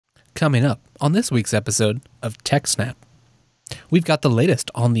Coming up on this week's episode of TechSNAP, we've got the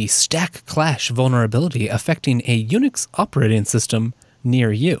latest on the Stack Clash vulnerability affecting a Unix operating system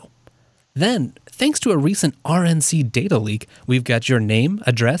near you. Then, thanks to a recent RNC data leak, we've got your name,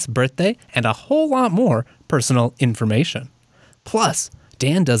 address, birthday, and a whole lot more personal information. Plus,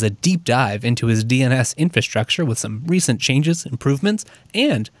 Dan does a deep dive into his DNS infrastructure with some recent changes, improvements,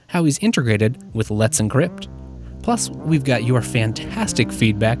 and how he's integrated with Let's Encrypt. Plus, we've got your fantastic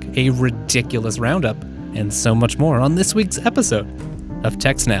feedback, a ridiculous roundup, and so much more on this week's episode of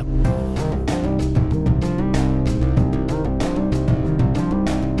TechSNAP.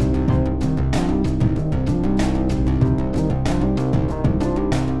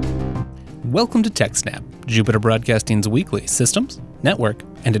 Welcome to TechSNAP, Jupiter Broadcasting's weekly systems, network,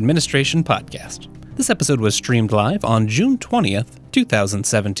 and administration podcast. This episode was streamed live on June 20th,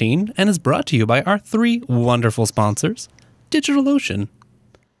 2017, and is brought to you by our three wonderful sponsors, DigitalOcean,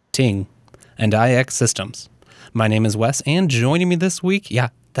 Ting, and IX Systems. My name is Wes, and joining me this week, yeah,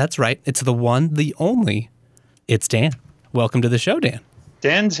 that's right, it's the one, the only, it's Dan. Welcome to the show, Dan.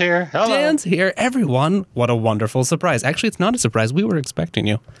 Dan's here. Hello. Dan's here. Everyone, what a wonderful surprise. Actually, it's not a surprise. We were expecting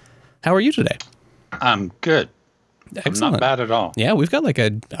you. How are you today? I'm good. Excellent. I'm not bad at all. Yeah, we've got like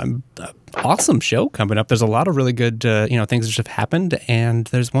a awesome show coming up. There's a lot of really good, things that have happened, and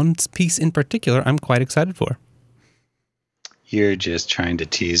there's one piece in particular I'm quite excited for. You're just trying to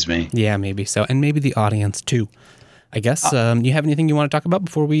tease me. Yeah, maybe so, and maybe the audience too. I guess. You have anything you want to talk about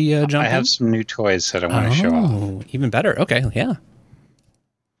before we jump in? I have some new toys that I want to show off. Oh, even better. Okay, yeah.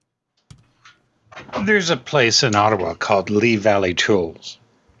 There's a place in Ottawa called Lee Valley Tools.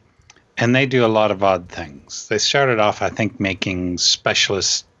 And they do a lot of odd things. They started off, I think, making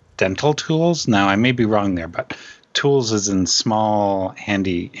specialist dental tools. Now, I may be wrong there, but tools is in small,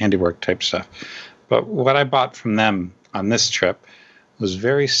 handiwork type stuff. But what I bought from them on this trip was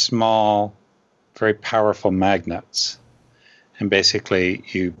very small, very powerful magnets. And basically,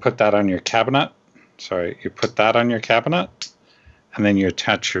 you put that on your cabinet. And then you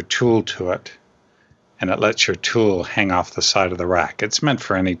attach your tool to it. And it lets your tool hang off the side of the rack. It's meant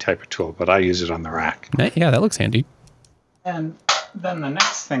for any type of tool, but I use it on the rack. Yeah, that looks handy. And then the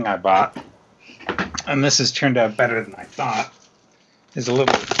next thing I bought, and this has turned out better than I thought, is a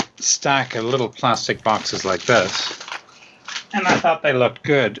little stack of little plastic boxes like this. And I thought they looked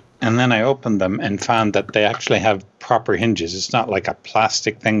good. And then I opened them and found that they actually have proper hinges. It's not like a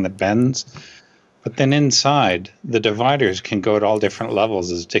plastic thing that bends. But then inside, the dividers can go at all different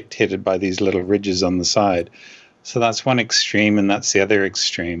levels as dictated by these little ridges on the side. So that's one extreme, and that's the other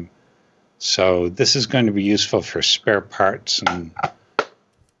extreme. So this is going to be useful for spare parts and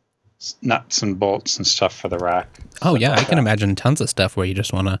nuts and bolts and stuff for the rack. Oh, yeah, I can imagine tons of stuff where you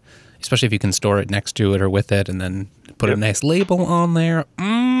just want to, especially if you can store it next to it or with it, and then put a nice label on there.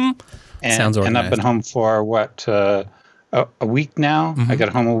 Sounds organized. And I've been home for, a week now. Mm-hmm. I got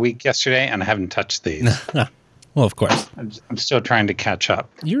home a week yesterday, and I haven't touched these. Well, of course. I'm still trying to catch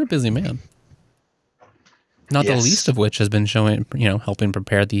up. You're a busy man. Not the least of which has been helping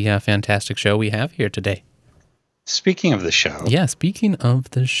prepare the fantastic show we have here today. Speaking of the show. Yeah, speaking of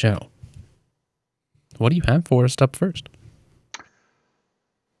the show. What do you have for us up first?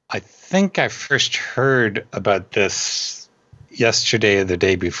 I think I first heard about this yesterday or the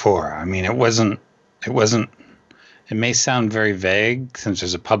day before. I mean, it may sound very vague since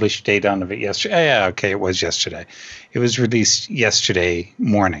there's a published date on it yesterday. Yeah, okay, it was yesterday. It was released yesterday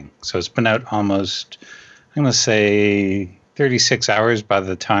morning. So it's been out almost, I'm going to say 36 hours by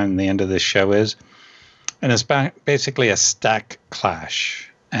the time the end of this show is. And it's basically a stack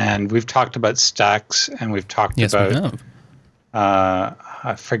clash. And we've talked about stacks, and we've talked about... We have.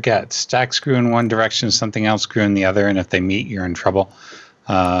 I forget. Stacks grew in one direction, something else grew in the other, and if they meet, you're in trouble.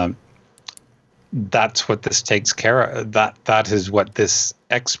 That's what this takes care of. That is what this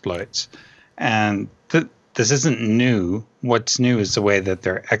exploits. And this isn't new. What's new is the way that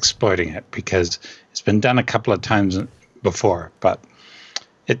they're exploiting it, because it's been done a couple of times before. But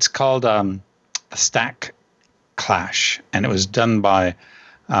it's called a stack clash, and it was done by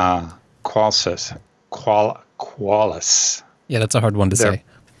Qualys. Yeah, that's a hard one to say.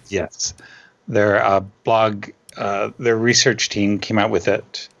 Yes. Their blog, their research team came out with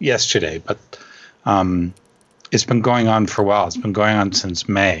it yesterday, but it's been going on for a while. It's been going on since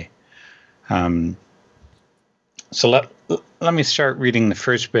May. So let me start reading the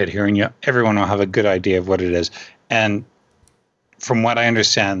first bit here, and everyone will have a good idea of what it is. And from what I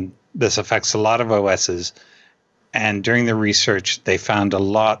understand, this affects a lot of OSs. And during the research, they found a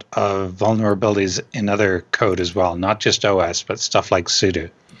lot of vulnerabilities in other code as well, not just OS, but stuff like sudo.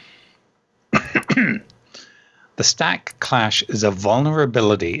 The The stack clash is a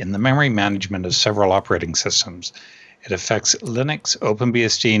vulnerability in the memory management of several operating systems. It affects Linux,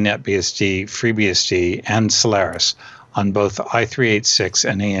 OpenBSD, NetBSD, FreeBSD, and Solaris on both i386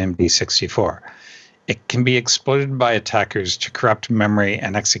 and AMD64. It can be exploited by attackers to corrupt memory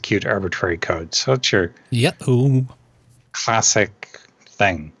and execute arbitrary code. So it's your classic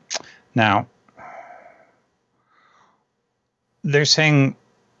thing. Now, they're saying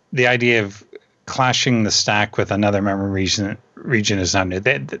the idea of clashing the stack with another memory region is not new.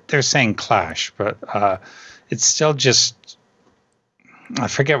 They're saying clash, but it's still just, I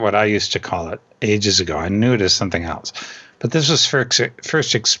forget what I used to call it ages ago. I knew it as something else. But this was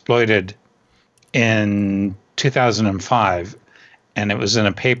first exploited in 2005, and it was in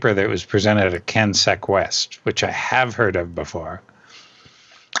a paper that was presented at CanSec West, which I have heard of before,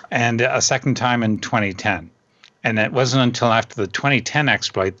 and a second time in 2010. And it wasn't until after the 2010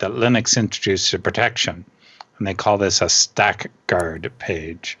 exploit that Linux introduced a protection, and they call this a stack guard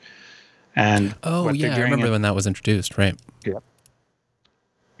page. And I remember when that was introduced, right? Yeah.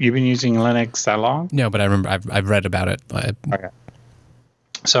 You've been using Linux that long? No, but I remember I've read about it. Okay.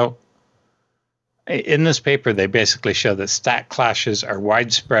 So in this paper, they basically show that stack clashes are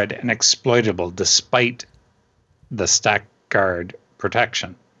widespread and exploitable despite the stack guard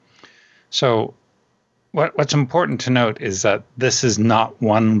protection. So what's important to note is that this is not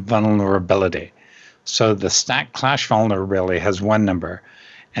one vulnerability. So the stack clash vulnerability has one number,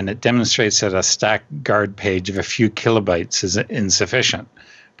 and it demonstrates that a stack guard page of a few kilobytes is insufficient.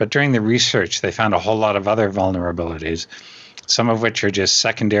 But during the research, they found a whole lot of other vulnerabilities, some of which are just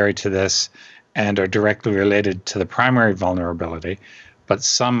secondary to this and are directly related to the primary vulnerability, but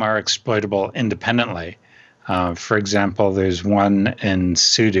some are exploitable independently. For example, there's one in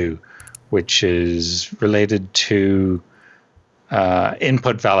sudo, which is related to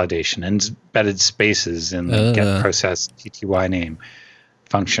input validation, embedded spaces in the get process TTY name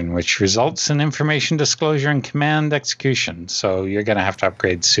function, which results in information disclosure and command execution. So you're going to have to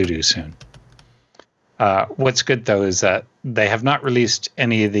upgrade sudo soon. What's good, though, is that they have not released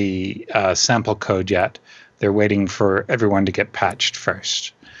any of the sample code yet. They're waiting for everyone to get patched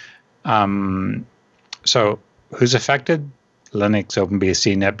first. So who's affected? Linux,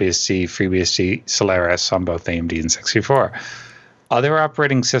 OpenBSD, NetBSD, FreeBSD, Solaris on both AMD and 64. Other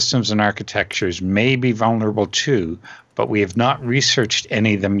operating systems and architectures may be vulnerable too, but we have not researched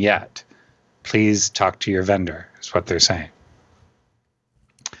any of them yet. Please talk to your vendor, is what they're saying.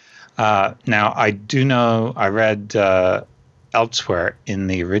 Now, I do know, I read elsewhere in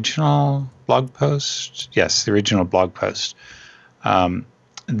the original blog post, yes, the original blog post,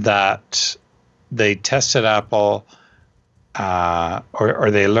 that they tested Apple,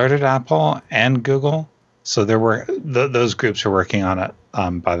 or they alerted Apple and Google. So there were those groups are working on it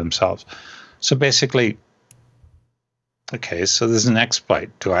by themselves. So basically, okay, so there's an exploit.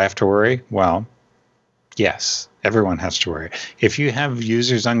 Do I have to worry? Well, yes, everyone has to worry. If you have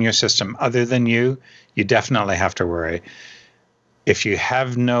users on your system other than you, you definitely have to worry. If you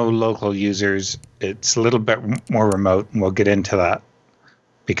have no local users, it's a little bit more remote, and we'll get into that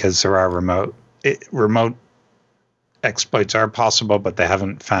because there are remote exploits are possible, but they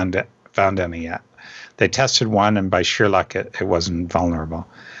haven't found any yet. They tested one, and by sheer luck, it wasn't vulnerable.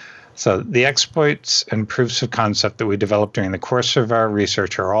 So the exploits and proofs of concept that we developed during the course of our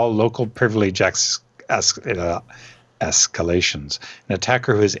research are all local privilege escalations. An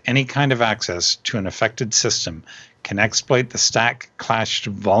attacker who has any kind of access to an affected system can exploit the stack clash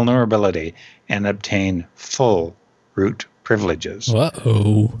vulnerability and obtain full root privileges.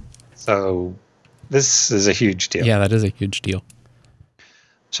 Uh-oh. So this is a huge deal. Yeah, that is a huge deal.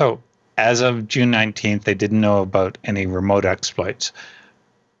 So as of June 19th, they didn't know about any remote exploits.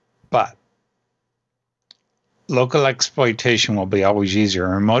 But local exploitation will be always easier.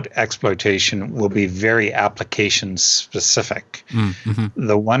 Remote exploitation will be very application specific. Mm-hmm.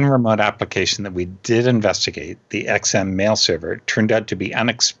 The one remote application that we did investigate, the XM mail server, turned out to be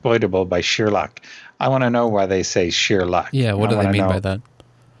unexploitable by sheer luck. I want to know why they say sheer luck. Yeah, what do they mean by that?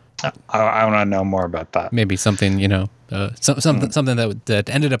 I want to know more about that. Maybe something, something that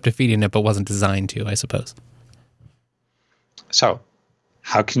ended up defeating it but wasn't designed to, I suppose. So,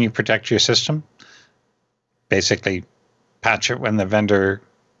 how can you protect your system? Basically, patch it when the vendor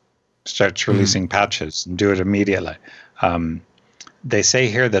starts releasing patches and do it immediately. They say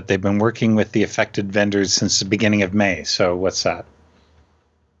here that they've been working with the affected vendors since the beginning of May. So what's that?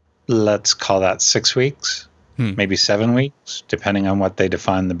 Let's call that 6 weeks, maybe 7 weeks, depending on what they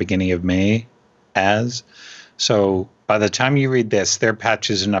define the beginning of May as. So by the time you read this, their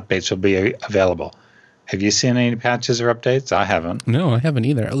patches and updates will be available. Have you seen any patches or updates? I haven't. No, I haven't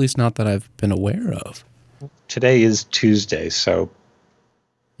either. At least not that I've been aware of. today is Tuesday, so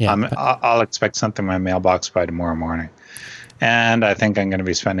Yeah, I'll expect something in my mailbox by tomorrow morning. And I think I'm going to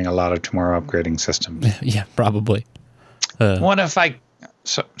be spending a lot of tomorrow upgrading systems. yeah, probably. What if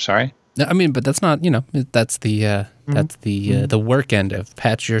sorry? I mean, but that's not, that's the the work end of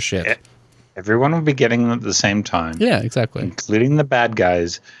patch your shit. Everyone will be getting them at the same time. Yeah, exactly. Including the bad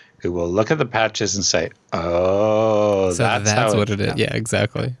guys who will look at the patches and say, "Oh, So that's what it is." Yeah,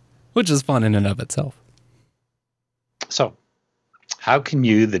 exactly. Which is fun in and of itself. So, how can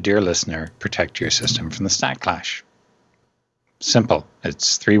you, the dear listener, protect your system from the stack clash? Simple.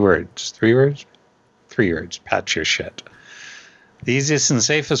 It's 3 words. 3 words? 3 words. Patch your shit. The easiest and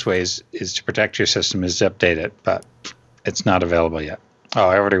safest ways is to protect your system is to update it, but it's not available yet. Oh,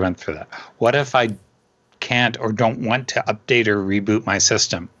 I already went through that. What if I can't or don't want to update or reboot my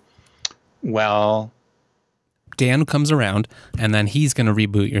system? Well, Dan comes around and then he's going to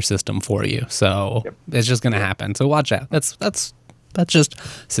reboot your system for you. So it's just going to happen. So watch out. That's just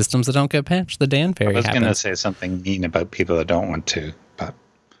systems that don't get patched. The Dan fairy happens. I was going to say something mean about people that don't want to, but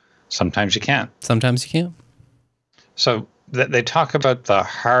sometimes you can't. Sometimes you can't. So they talk about the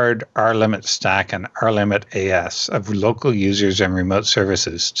hard R-limit stack and R-limit AS of local users and remote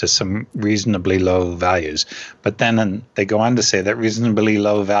services to some reasonably low values. But then they go on to say that reasonably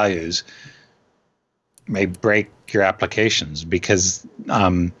low values may break your applications because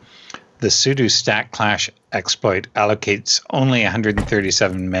the sudo stack clash exploit allocates only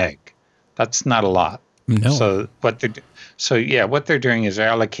 137 meg. That's not a lot. No. So what they're doing is they're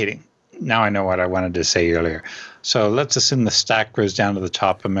allocating. Now I know what I wanted to say earlier. So let's assume the stack grows down to the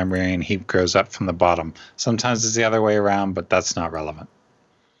top of memory and heap grows up from the bottom. Sometimes it's the other way around, but that's not relevant.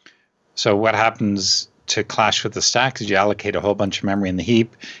 So what happens to clash with the stack is you allocate a whole bunch of memory in the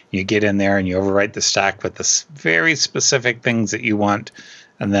heap. You get in there and you overwrite the stack with the very specific things that you want.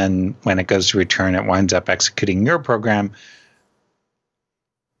 And then when it goes to return, it winds up executing your program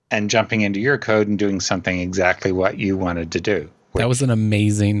and jumping into your code and doing something exactly what you wanted to do. That was an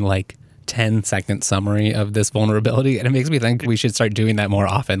amazing, 10-second summary of this vulnerability. And it makes me think we should start doing that more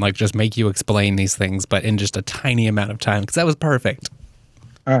often, just make you explain these things, but in just a tiny amount of time, because that was perfect.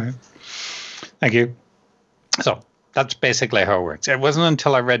 All right. Thank you. So that's basically how it works. It wasn't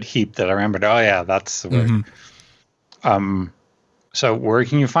until I read heap that I remembered, oh yeah, that's the word. Mm-hmm. So where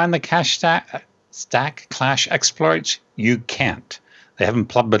can you find the cache stack clash exploits? You can't. They haven't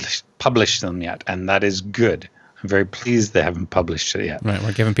published them yet, and that is good. I'm very pleased they haven't published it yet. Right,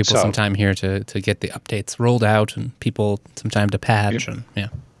 we're giving people some time here to get the updates rolled out and people some time to patch.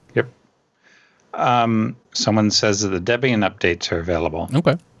 Yep. Someone says that the Debian updates are available.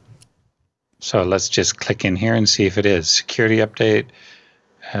 Okay. So let's just click in here and see if it is. Security update.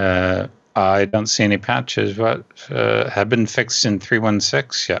 I don't see any patches. What have been fixed in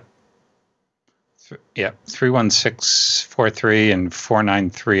 3.16? Yep. 3.16.4.3 and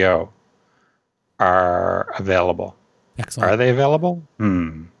 4.9.3.0 are available. Excellent. Are they available?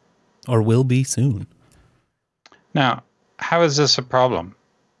 Or will be soon. Now, how is this a problem?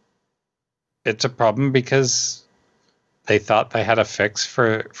 It's a problem because they thought they had a fix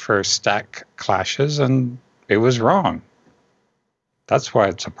for stack clashes and it was wrong. That's why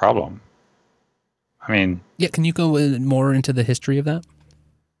it's a problem. I mean... Yeah, can you go more into the history of that?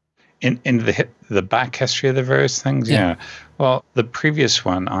 In the back history of the various things? Yeah. Well, the previous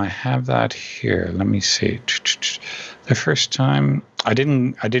one, I have that here. Let me see. The first time, I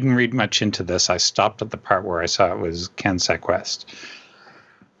didn't read much into this. I stopped at the part where I saw it was CanSec West.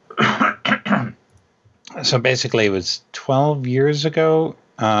 So basically, it was 12 years ago,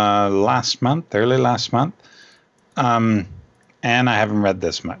 early last month. And I haven't read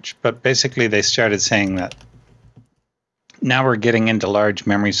this much. But basically, they started saying that now we're getting into large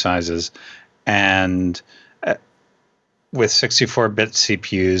memory sizes, and with 64-bit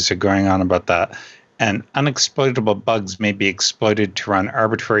CPUs, they're going on about that. And unexploitable bugs may be exploited to run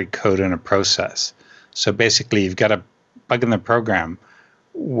arbitrary code in a process. So basically, you've got a bug in the program,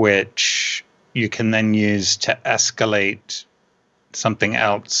 which you can then use to escalate something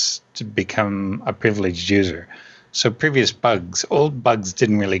else to become a privileged user. So previous bugs, old bugs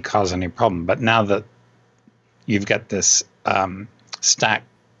didn't really cause any problem. But now that you've got this stack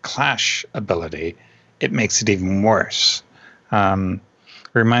clash ability, it makes it even worse.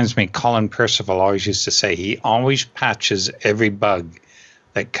 Reminds me, Colin Percival always used to say he always patches every bug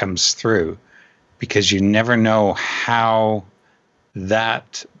that comes through because you never know how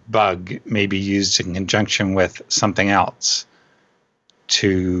that bug may be used in conjunction with something else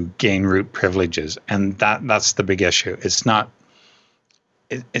to gain root privileges. And that's the big issue. It's not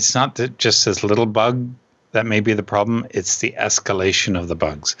that just this little bug that may be the problem. It's the escalation of the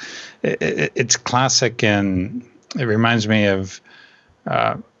bugs. It's classic, and it reminds me of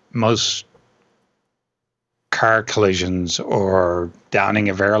most car collisions or downing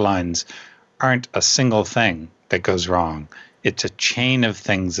of airlines aren't a single thing that goes wrong. It's a chain of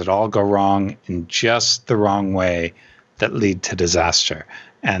things that all go wrong in just the wrong way that lead to disaster.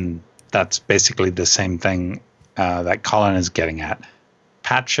 And that's basically the same thing that Colin is getting at.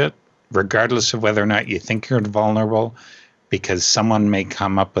 Patch it, regardless of whether or not you think you're vulnerable, because someone may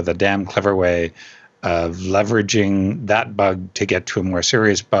come up with a damn clever way of leveraging that bug to get to a more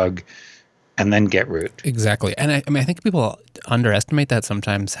serious bug and then get root. Exactly. And I think people underestimate that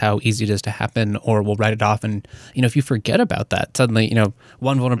sometimes, how easy it is to happen, or will write it off. And, if you forget about that, suddenly,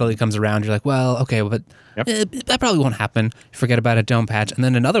 one vulnerability comes around, you're like, well, okay, but that probably won't happen. You forget about it, don't patch. And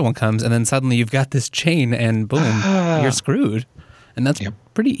then another one comes, and then suddenly you've got this chain, and boom, you're screwed. And that's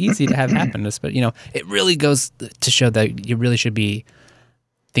pretty easy to have happen. But, it really goes to show that you really should be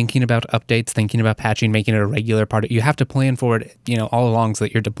thinking about updates, thinking about patching, making it a regular part. You have to plan for it, all along, so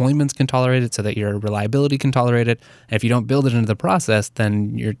that your deployments can tolerate it, so that your reliability can tolerate it. And if you don't build it into the process,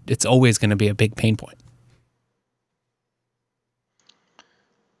 then it's always going to be a big pain point.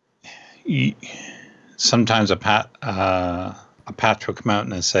 Sometimes a patch will come out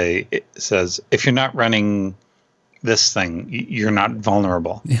and it says, if you're not running this thing, you're not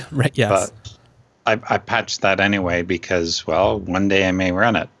vulnerable. Yeah, right. Yes. But I patched that anyway because, well, one day I may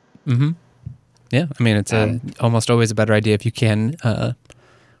run it. Mm-hmm. Yeah, I mean, it's almost always a better idea if you can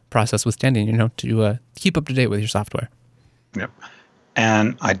process withstanding, to keep up to date with your software. Yep.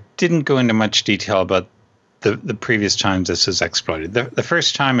 And I didn't go into much detail about the previous times this was exploited. The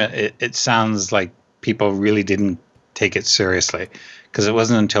first time, it sounds like people really didn't take it seriously, because it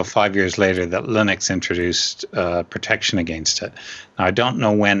wasn't until 5 years later that Linux introduced protection against it. Now, I don't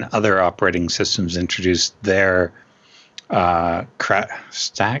know when other operating systems introduced their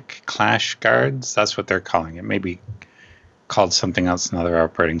stack clash guards. That's what they're calling it. Maybe called something else in other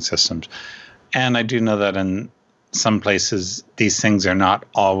operating systems. And I do know that in some places, these things are not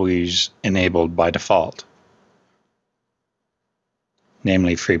always enabled by default,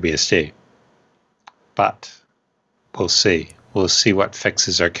 namely FreeBSD. But we'll see. We'll see what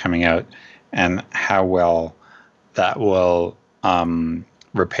fixes are coming out and how well that will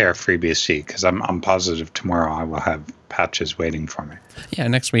repair FreeBSD, because I'm positive tomorrow I will have patches waiting for me. Yeah,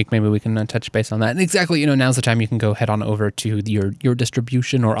 next week maybe we can touch base on that. And exactly, now's the time you can go head on over to your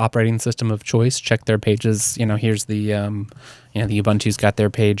distribution or operating system of choice. Check their pages. Here's the the Ubuntu's got their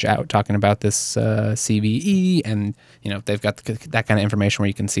page out talking about this CVE, and they've got that kind of information where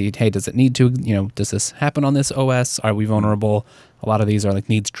you can see, hey, does it need to? Does this happen on this OS? Are we vulnerable? A lot of these are like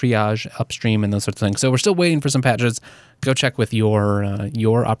needs triage upstream and those sorts of things. So we're still waiting for some patches. Go check with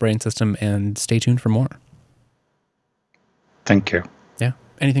your operating system and stay tuned for more. Thank you. Yeah.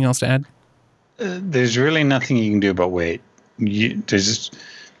 Anything else to add? There's really nothing you can do but wait. If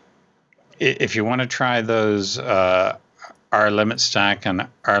you want to try those R-limit stack and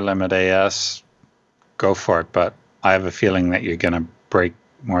R-limit AS, go for it. But I have a feeling that you're going to break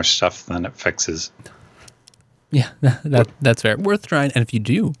more stuff than it fixes. Yeah, that's fair. Worth trying. And if you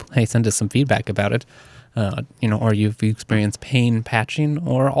do, hey, send us some feedback about it. Or you've experienced pain patching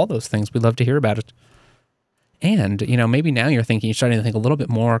or all those things. We'd love to hear about it. And, maybe now you're starting to think a little bit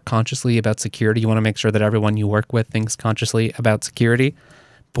more consciously about security. You want to make sure that everyone you work with thinks consciously about security.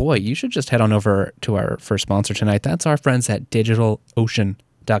 Boy, you should just head on over to our first sponsor tonight. That's our friends at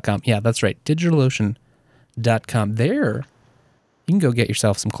DigitalOcean.com. Yeah, that's right, DigitalOcean.com. There, you can go get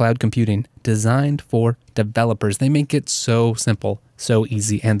yourself some cloud computing designed for developers. They make it so simple, so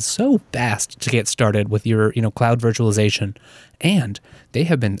easy, and so fast to get started with your, cloud virtualization. And they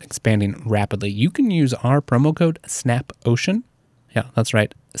have been expanding rapidly. You can use our promo code SNAPOcean. Yeah, that's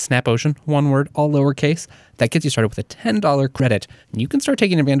right. SNAPOcean, one word, all lowercase. That gets you started with a $10 credit. And you can start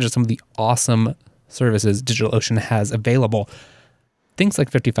taking advantage of some of the awesome services DigitalOcean has available. Things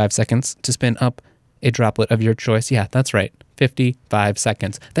like 55 seconds to spin up a droplet of your choice. Yeah, that's right. 55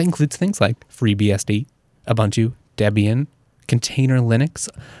 seconds. That includes things like FreeBSD, Ubuntu, Debian, Container Linux,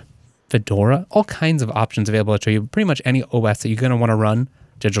 Fedora, all kinds of options available to show you pretty much any OS that you're going to want to run.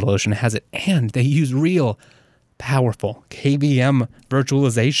 DigitalOcean has it, and they use real, powerful KVM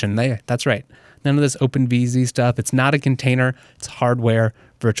virtualization. That's right. None of this OpenVZ stuff. It's not a container. It's hardware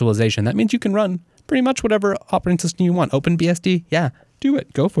virtualization. That means you can run pretty much whatever operating system you want. OpenBSD, yeah, do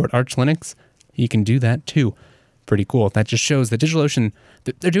it. Go for it. Arch Linux, you can do that too. Pretty cool. That just shows that DigitalOcean,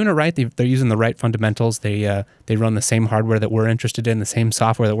 they're doing it right. They're using the right fundamentals. They run the same hardware that we're interested in, the same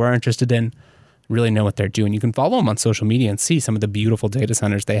software that we're interested in, really know what they're doing. You can follow them on social media and see some of the beautiful data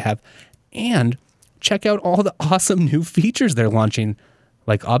centers they have. And check out all the awesome new features they're launching,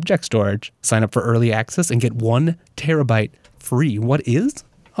 like object storage. Sign up for early access and get 1 terabyte free. What is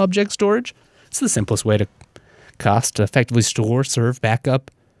object storage? It's the simplest way to cost-effectively store, serve,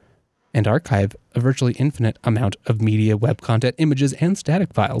 backup, and archive a virtually infinite amount of media, web content, images, and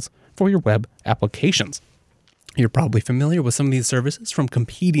static files for your web applications. You're probably familiar with some of these services from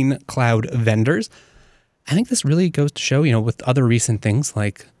competing cloud vendors. I think this really goes to show, with other recent things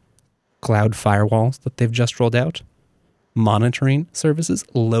like cloud firewalls that they've just rolled out, monitoring services,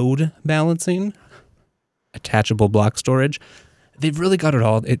 load balancing, attachable block storage. They've really got it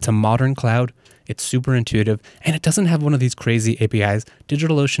all. It's a modern cloud. It's super intuitive, and it doesn't have one of these crazy APIs.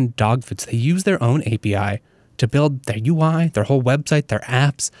 DigitalOcean dogfood's. They use their own API to build their UI, their whole website, their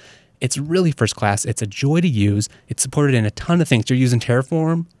apps. It's really first class. It's a joy to use. It's supported in a ton of things. You're using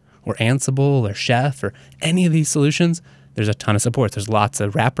Terraform or Ansible or Chef or any of these solutions. There's a ton of support. There's lots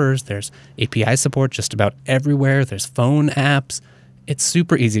of wrappers. There's API support just about everywhere. There's phone apps. It's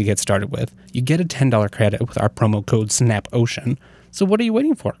super easy to get started with. You get a $10 credit with our promo code SNAPOcean. So what are you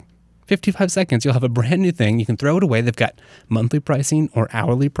waiting for? 55 seconds, you'll have a brand new thing. You can throw it away. They've got monthly pricing or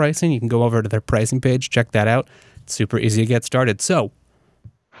hourly pricing. You can go over to their pricing page, check that out. It's super easy to get started. So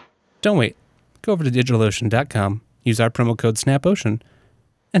don't wait. Go over to DigitalOcean.com, use our promo code SNAPOcean,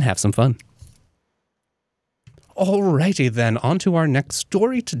 and have some fun. Alrighty then, on to our next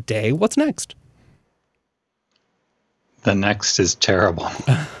story today. What's next? The next is terrible.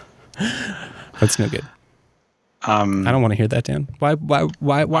 That's no good. I don't want to hear that, Dan. Why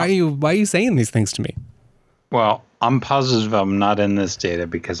are you saying these things to me? Well, I'm positive I'm not in this data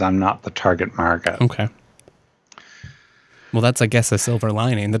because I'm not the target market. Okay. Well, that's, I guess, a silver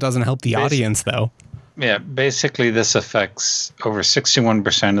lining. That doesn't help the audience, though. Yeah, basically this affects over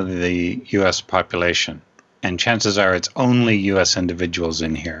 61% of the U.S. population. And chances are it's only U.S. individuals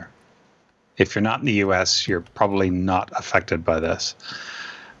in here. If you're not in the U.S., you're probably not affected by this.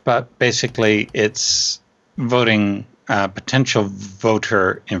 But basically, it's voting, potential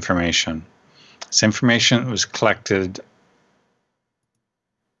voter information. This information was collected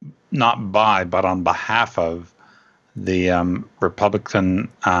not by, but on behalf of the Republican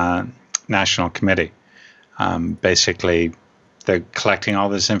National Committee. Basically, they're collecting all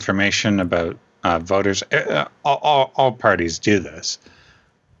this information about voters. All parties do this,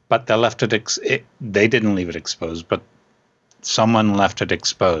 but they left it. They didn't leave it exposed, but someone left it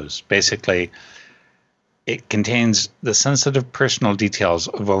exposed. Basically, it contains the sensitive personal details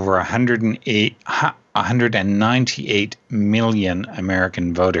of over 198 million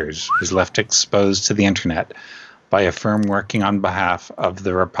American voters, is left exposed to the internet by a firm working on behalf of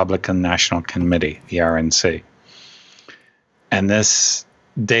the Republican National Committee, the RNC. And this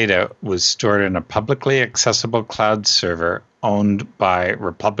data was stored in a publicly accessible cloud server owned by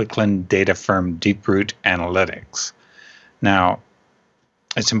Republican data firm Deeproot Analytics. Now,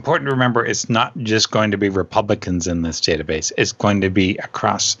 it's important to remember it's not just going to be Republicans in this database. It's going to be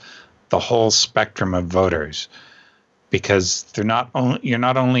across the whole spectrum of voters, because you're not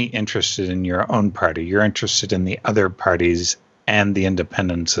only interested in your own party, you're interested in the other parties and the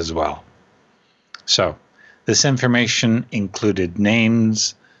independents as well. So this information included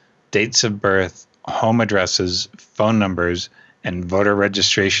names, dates of birth, home addresses, phone numbers, and voter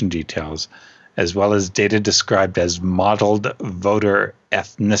registration details, as well as data described as modeled voter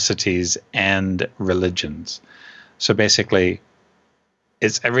ethnicities and religions. So basically,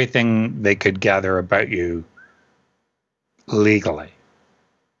 it's everything they could gather about you legally.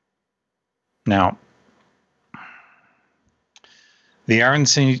 Now, the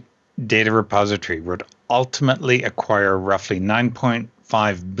RNC data repository would ultimately acquire roughly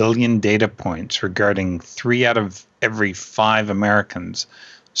 9.5 billion data points regarding 3 out of every 5 Americans,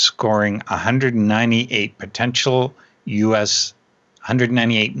 scoring 198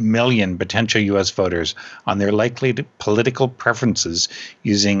 million potential U.S. voters on their likely political preferences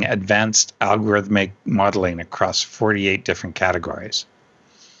using advanced algorithmic modeling across 48 different categories.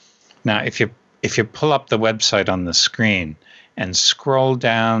 Now, if you pull up the website on the screen and scroll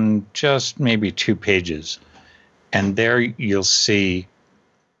down just maybe 2 pages, and there you'll see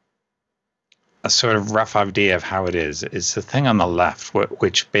a sort of rough idea of how it is. It's the thing on the left,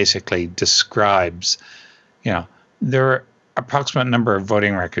 which basically describes, their approximate number of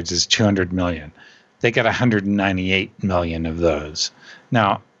voting records is 200 million. They get 198 million of those.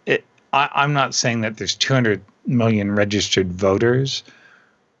 Now, I'm not saying that there's 200 million registered voters.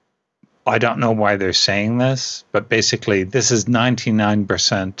 I don't know why they're saying this, but basically this is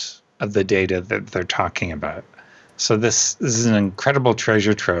 99% of the data that they're talking about. So this is an incredible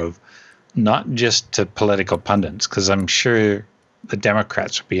treasure trove, not just to political pundits, because I'm sure the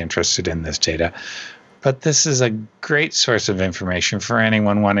Democrats would be interested in this data. But this is a great source of information for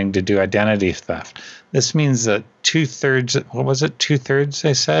anyone wanting to do identity theft. This means that 2/3, what was it, 2/3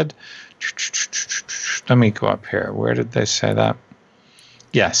 they said? Let me go up here. Where did they say that?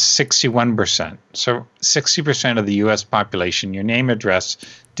 Yes, 61%. So 60% of the U.S. population, your name, address,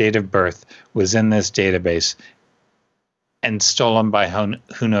 date of birth was in this database and stolen by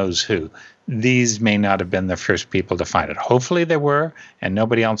who knows who. These may not have been the first people to find it. Hopefully they were, and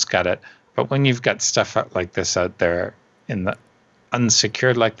nobody else got it. But when you've got stuff like this out there in the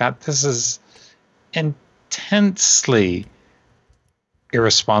unsecured like that, this is intensely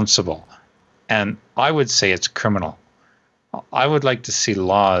irresponsible. And I would say it's criminal. I would like to see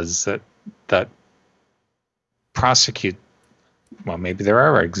laws that prosecute. Well, maybe there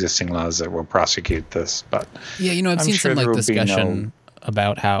are existing laws that will prosecute this, but yeah, I've seen some like discussion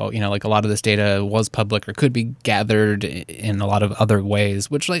about how like a lot of this data was public or could be gathered in a lot of other ways.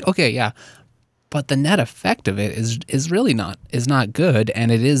 Which, like, okay, yeah, but the net effect of it is really not good,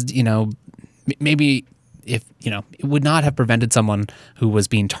 and it is maybe. If it would not have prevented someone who was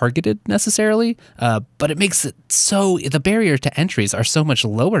being targeted necessarily, but it makes it so the barrier to entries are so much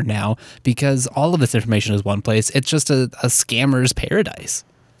lower now because all of this information is one place. It's just a scammer's paradise.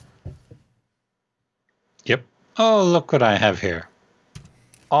 Yep. Oh, look what I have here.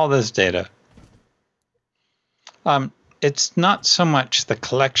 All this data. It's not so much the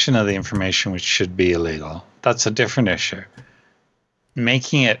collection of the information which should be illegal. That's a different issue.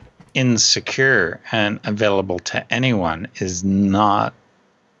 Making it insecure and available to anyone is not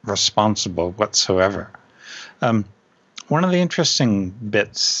responsible whatsoever. One of the interesting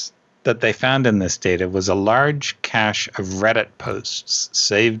bits that they found in this data was a large cache of Reddit posts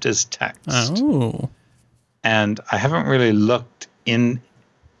saved as text. Oh. And I haven't really looked into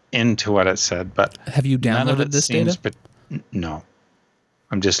what it said, but have you downloaded this data? But no.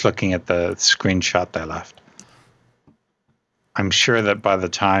 I'm just looking at the screenshot they left. I'm sure that by the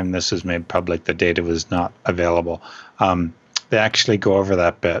time this was made public, the data was not available. They actually go over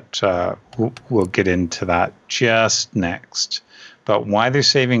that bit. We'll get into that just next. But why they're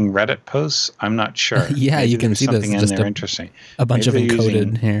saving Reddit posts, I'm not sure. Yeah, maybe you can see something this. in Just there interesting. A bunch maybe of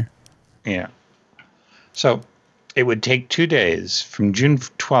encoded here. Yeah. So it would take 2 days from June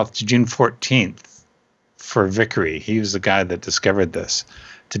 12th to June 14th for Vickery. He was the guy that discovered this,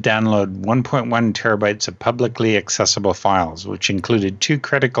 to download 1.1 terabytes of publicly accessible files, which included 2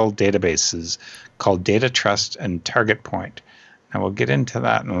 critical databases called Data Trust and Target Point. Now, we'll get into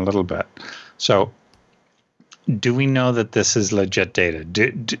that in a little bit. So, do we know that this is legit data?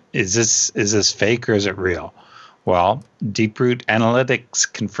 Is this fake or is it real? Well, Deeproot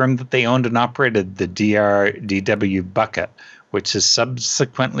Analytics confirmed that they owned and operated the DRDW bucket, which is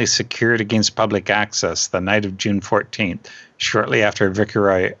subsequently secured against public access the night of June 14th, shortly after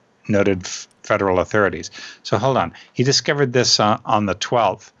Vickery noted federal authorities. So hold on. He discovered this on the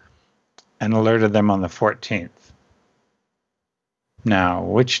 12th and alerted them on the 14th. Now,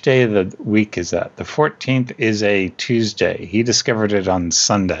 which day of the week is that? The 14th is a Tuesday. He discovered it on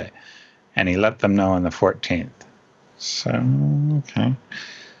Sunday, and he let them know on the 14th. So, okay.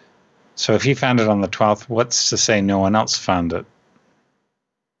 So if he found it on the 12th, what's to say no one else found it?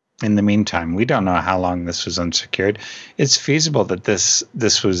 In the meantime, we don't know how long this was unsecured. It's feasible that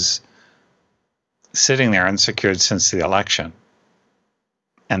this was sitting there unsecured since the election.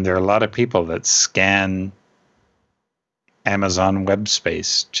 And there are a lot of people that scan Amazon web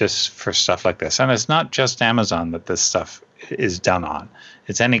space just for stuff like this. And it's not just Amazon that this stuff is done on.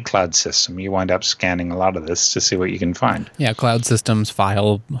 It's any cloud system. You wind up scanning a lot of this to see what you can find. Yeah, cloud systems,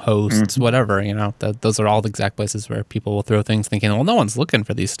 file hosts, whatever. Those are all the exact places where people will throw things thinking, well, no one's looking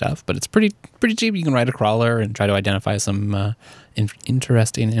for these stuff, but it's pretty cheap. You can write a crawler and try to identify some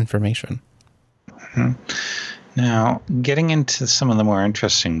interesting information. Now, getting into some of the more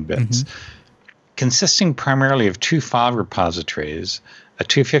interesting bits, consisting primarily of 2 file repositories, a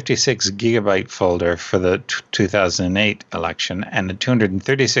 256 gigabyte folder for the 2008 election and a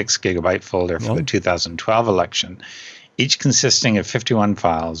 236 gigabyte folder for the 2012 election, each consisting of 51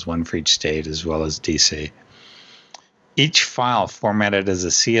 files, one for each state as well as DC. Each file formatted as a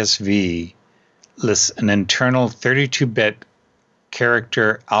CSV lists an internal 32-bit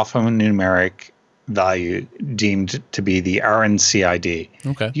character alphanumeric value deemed to be the RNC ID.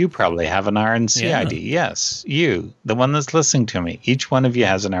 Okay. You probably have an RNC ID. Yes, you, the one that's listening to me. Each one of you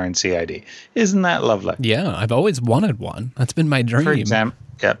has an RNC ID. Isn't that lovely? Yeah, I've always wanted one. That's been my dream.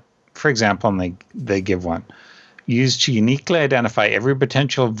 For example, they give one. Used to uniquely identify every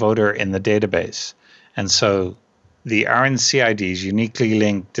potential voter in the database. And so The RNCIDs uniquely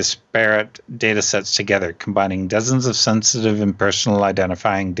link disparate data sets together, combining dozens of sensitive and personal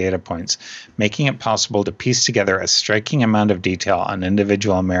identifying data points, making it possible to piece together a striking amount of detail on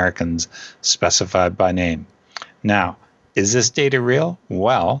individual Americans specified by name. Now, is this data real?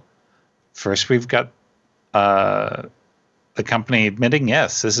 Well, first we've got the company admitting,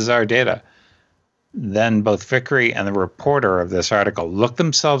 yes, this is our data. Then both Vickery and the reporter of this article look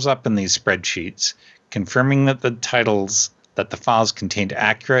themselves up in these spreadsheets, confirming that the files contained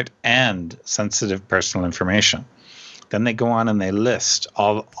accurate and sensitive personal information. Then they go on and they list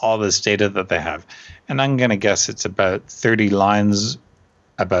all this data that they have. And I'm going to guess it's about 30 lines,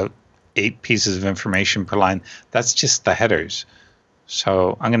 about 8 pieces of information per line. That's just the headers.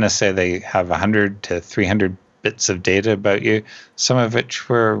 So I'm going to say they have 100 to 300 bits of data about you, some of which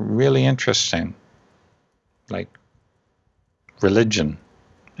were really interesting, like religion,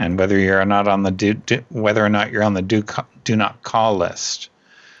 and whether you're not on the whether or not you're on the do not call list,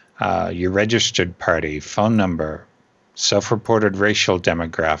 your registered party, phone number, self-reported racial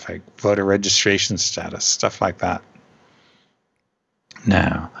demographic, voter registration status, stuff like that.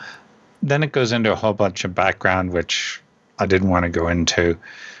 Now, then it goes into a whole bunch of background, which I didn't want to go into.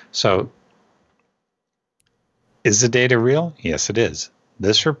 So, is the data real? Yes, it is.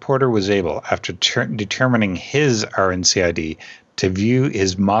 This reporter was able, after determining his RNCID, to view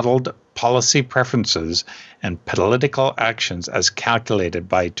his modeled policy preferences and political actions as calculated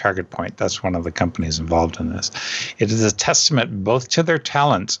by Target Point. That's one of the companies involved in this. It is a testament both to their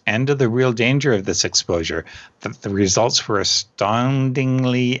talents and to the real danger of this exposure that the results were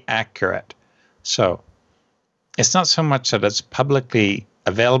astoundingly accurate. So, it's not so much that it's publicly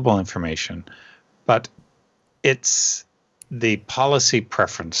available information, but it's the policy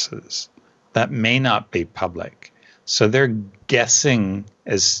preferences that may not be public. So they're guessing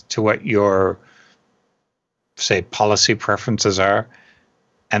as to what your, say, policy preferences are,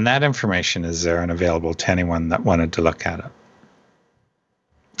 and that information is there and available to anyone that wanted to look at it.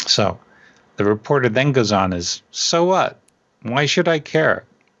 So the reporter then goes on as, so what? Why should I care?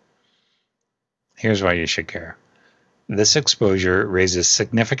 Here's why you should care. This exposure raises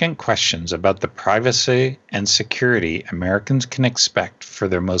significant questions about the privacy and security Americans can expect for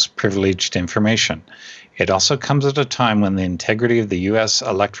their most privileged information. It also comes at a time when the integrity of the U.S.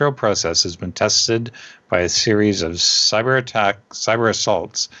 electoral process has been tested by a series of cyber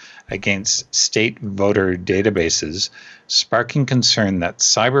assaults against state voter databases, sparking concern that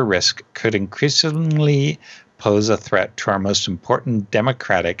cyber risk could increasingly pose a threat to our most important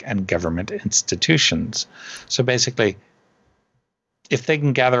democratic and government institutions. So basically, if they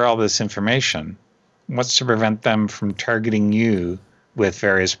can gather all this information, what's to prevent them from targeting you with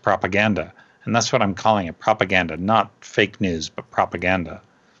various propaganda? And that's what I'm calling it, propaganda, not fake news, but propaganda.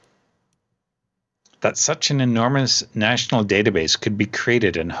 That such an enormous national database could be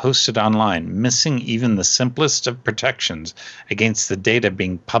created and hosted online, missing even the simplest of protections against the data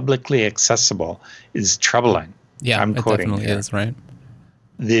being publicly accessible, is troubling. Yeah, I'm it quoting definitely here. is, right?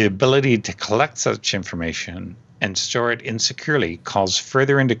 The ability to collect such information and store it insecurely calls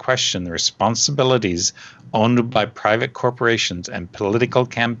further into question the responsibilities owned by private corporations and political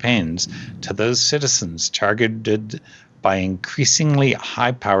campaigns to those citizens targeted by increasingly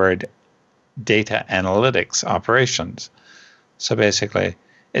high-powered data analytics operations. So basically,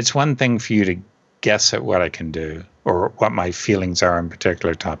 it's one thing for you to guess at what I can do or what my feelings are on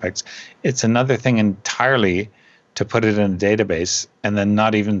particular topics. It's another thing entirely to put it in a database and then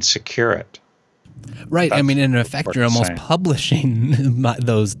not even secure it. Right. That's I mean, in effect, you're almost saying. publishing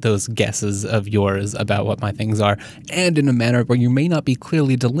those guesses of yours about what my things are, and in a manner where you may not be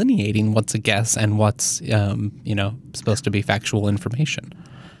clearly delineating what's a guess and what's, supposed to be factual information.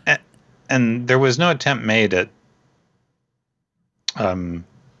 And there was no attempt made at, I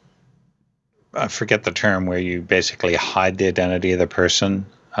forget the term, where you basically hide the identity of the person.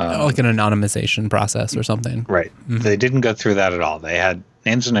 Like an anonymization process or something. Right. Mm-hmm. They didn't go through that at all. They had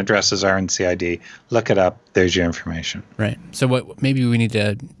names and addresses, RNCID. Look it up. There's your information. Right. So what? Maybe we need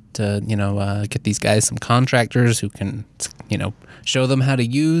to get these guys some contractors who can, show them how to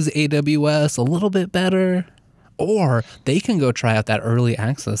use AWS a little bit better. Or they can go try out that early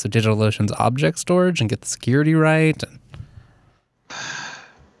access of DigitalOcean's object storage and get the security right.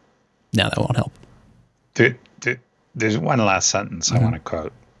 No, that won't help. There's one last sentence I want to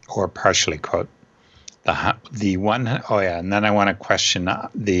quote, or partially quote. And then I want to question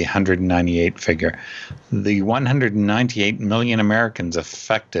the 198 figure. The 198 million Americans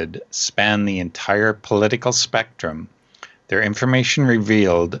affected span the entire political spectrum. Their information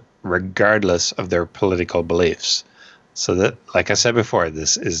revealed regardless of their political beliefs. So that, like I said before,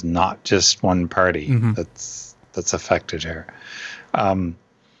 this is not just one party. Mm-hmm. that's affected here.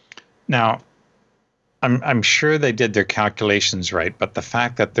 Now, I'm sure they did their calculations right, but the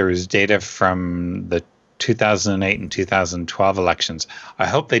fact that there is data from the 2008 and 2012 elections, I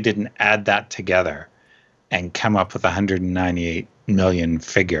hope they didn't add that together and come up with 198 million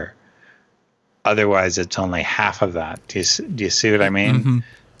figure. Otherwise, it's only half of that. Do you see what I mean? Mm-hmm.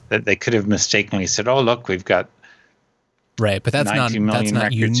 That they could have mistakenly said, "Oh, look, we've got." Right, but that's not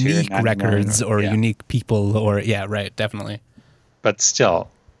unique records or yeah. unique people or right, definitely. But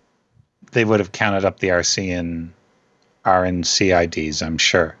still, they would have counted up the RNC IDs, I'm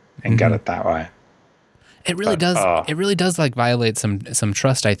sure, and got it that way. It really does. It really does like violate some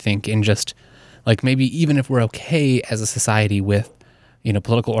trust, I think, in just like maybe even if we're okay as a society with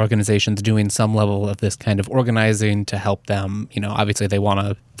political organizations doing some level of this kind of organizing to help them. Obviously they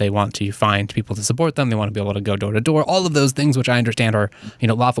want to find people to support them. They want to be able to go door to door. All of those things, which I understand are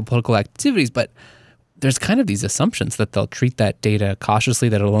lawful political activities, but there's kind of these assumptions that they'll treat that data cautiously,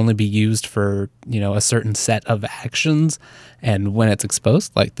 that it'll only be used for a certain set of actions, and when it's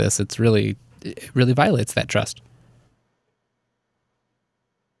exposed like this, it really violates that trust.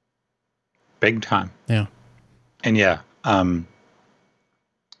 Big time. Yeah. And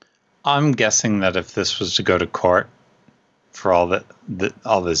I'm guessing that if this was to go to court for all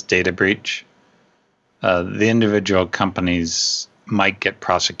this data breach, the individual companies might get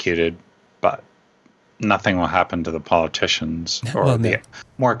prosecuted, but nothing will happen to the politicians, or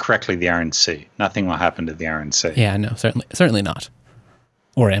more correctly, the RNC. Nothing will happen to the RNC. Yeah, no, certainly not,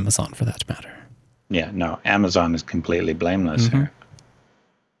 or Amazon for that matter. Yeah, no, Amazon is completely blameless here.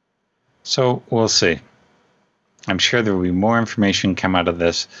 So we'll see. I'm sure there will be more information come out of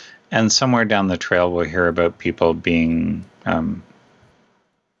this. And somewhere down the trail, we'll hear about people being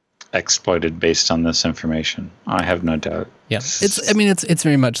exploited based on this information. I have no doubt. Yeah, it's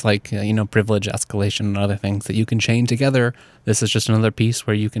very much like privilege escalation and other things that you can chain together. This is just another piece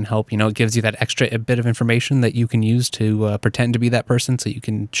where you can help. It gives you that extra bit of information that you can use to pretend to be that person, so you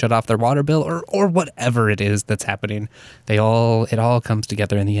can shut off their water bill or whatever it is that's happening. It all comes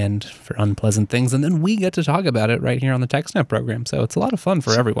together in the end for unpleasant things, and then we get to talk about it right here on the TechSNAP program. So it's a lot of fun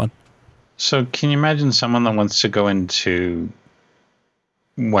for everyone. So can you imagine someone that wants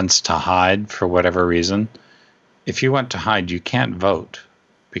to hide for whatever reason? If you want to hide, you can't vote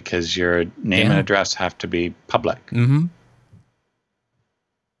because your name and address have to be public. Mm-hmm.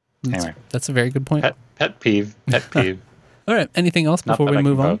 Anyway, that's a very good point. Pet peeve. All right. Anything else before we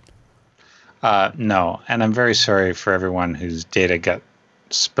move on? No. And I'm very sorry for everyone whose data got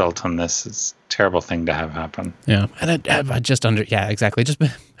spilt on this. It's a terrible thing to have happen. Yeah. And exactly. Just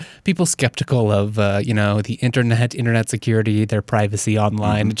people skeptical of, the internet security, their privacy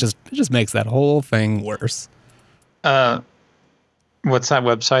online. It just makes that whole thing worse. What's that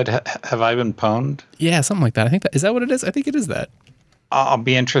website? Have I been pwned? Yeah, something like that. Is that what it is? I think it is that. I'll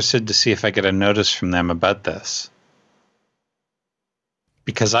be interested to see if I get a notice from them about this.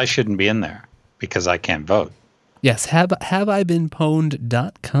 Because I shouldn't be in there because I can't vote. Yes,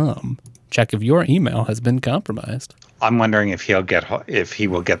 haveibeenpwned.com. Check if your email has been compromised. I'm wondering if he will get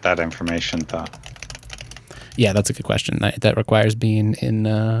that information though. Yeah, that's a good question. That requires being in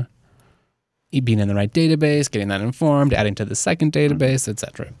the right database, getting that informed, adding to the second database,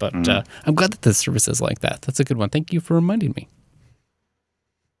 etc. But I'm glad that this service is like that. That's a good one. Thank you for reminding me.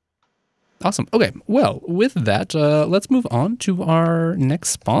 Awesome. Okay, well, with that, let's move on to our next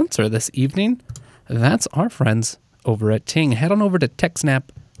sponsor this evening. That's our friends over at Ting. Head on over to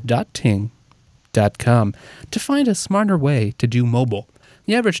techsnap.ting.com to find a smarter way to do mobile.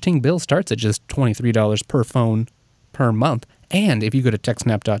 The average Ting bill starts at just $23 per phone per month. And if you go to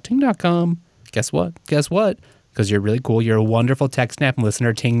techsnap.ting.com, guess what? Because you're really cool. You're a wonderful TechSNAP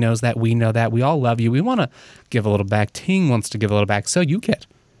listener. Ting knows that. We know that. We all love you. We want to give a little back. Ting wants to give a little back. So you get.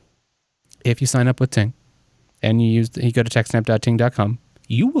 If you sign up with Ting and you go to techsnap.ting.com,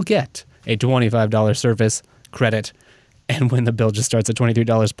 you will get a $25 service credit. And when the bill just starts at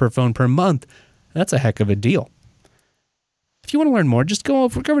 $23 per phone per month, that's a heck of a deal. If you want to learn more, just go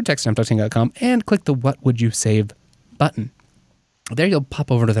over to techsnap.ting.com and click the What Would You Save button. There you'll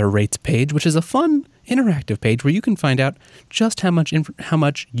pop over to their rates page, which is a fun, interactive page where you can find out just how much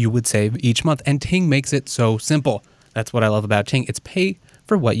you would save each month. And Ting makes it so simple. That's what I love about Ting. It's pay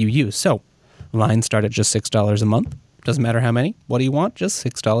for what you use. So lines start at just $6 a month. Doesn't matter how many. What do you want? Just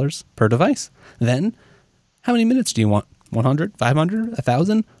 $6 per device. Then, how many minutes do you want? 100, 500,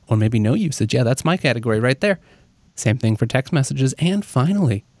 1,000, or maybe no usage? Yeah, that's my category right there. Same thing for text messages. And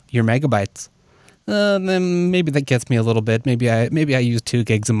finally, your megabytes. Then maybe that gets me a little bit. Maybe I use 2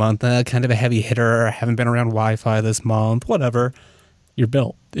 gigs a month. Kind of a heavy hitter. I haven't been around Wi-Fi this month. Whatever. Your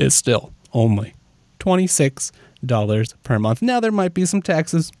bill is still only $26 per month. Now, there might be some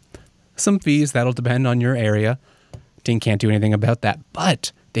taxes, some fees. That'll depend on your area. Ting can't do anything about that.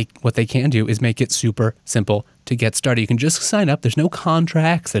 But what they can do is make it super simple to get started. You can just sign up. There's no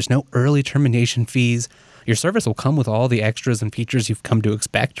contracts. There's no early termination fees. Your service will come with all the extras and features you've come to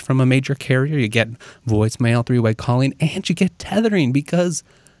expect from a major carrier. You get voicemail, three-way calling, and you get tethering because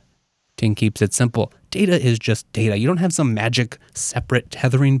Ting keeps it simple. Data is just data. You don't have some magic separate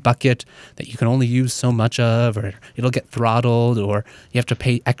tethering bucket that you can only use so much of, or it'll get throttled, or you have to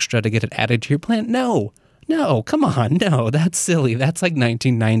pay extra to get it added to your plan. No, come on. No, that's silly. That's like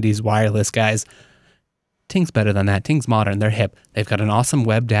 1990s wireless, guys. Ting's better than that. Ting's modern. They're hip. They've got an awesome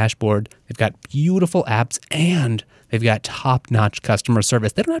web dashboard. They've got beautiful apps, and they've got top-notch customer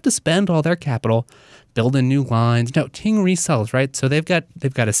service. They don't have to spend all their capital building new lines. No, Ting resells, right? So they've got a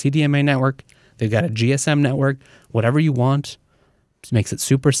CDMA network. They've got a GSM network. Whatever you want. Just makes it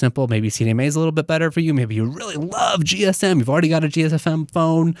super simple. Maybe CDMA is a little bit better for you. Maybe you really love GSM. You've already got a GSM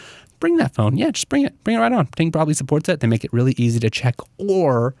phone. Bring that phone. Yeah, just bring it. Bring it right on. Ting probably supports it. They make it really easy to check,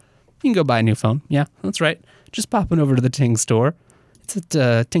 or you can go buy a new phone. Yeah, that's right. Just popping over to the Ting store. It's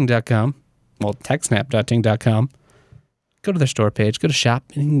at ting.com. Well, techsnap.ting.com. Go to their store page. Go to shop.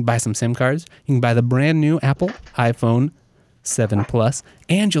 And you can buy some SIM cards. You can buy the brand new Apple iPhone 7 Plus.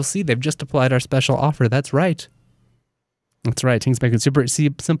 And you'll see they've just applied our special offer. That's right. That's right. Ting's making it super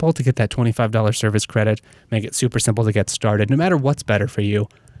simple to get that $25 service credit. Make it super simple to get started, no matter what's better for you.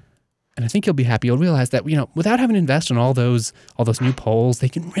 And I think you'll be happy. You'll realize that, without having to invest in all those new polls, they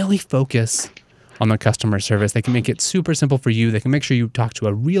can really focus on the customer service. They can make it super simple for you. They can make sure you talk to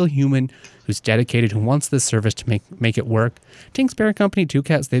a real human who's dedicated, who wants this service to make it work. Ting's parent company,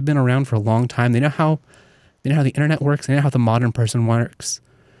 Tucats, they've been around for a long time. They know how the internet works. They know how the modern person works.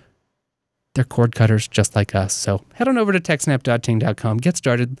 They're cord cutters just like us. So head on over to techsnap.ting.com. Get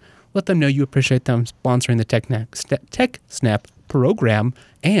started. Let them know you appreciate them sponsoring the TechSNAP program,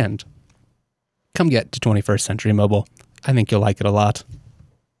 and come get to 21st Century Mobile. I think you'll like it a lot.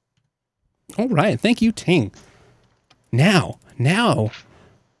 All right. Thank you, Ting. Now,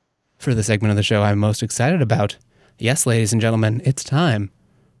 for the segment of the show I'm most excited about. Yes, ladies and gentlemen, it's time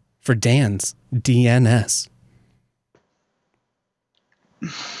for Dan's DNS.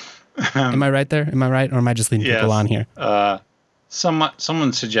 Am I right there? Am I right? Or am I just leading people on here?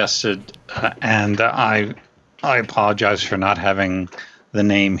 Someone suggested, and I apologize for not having the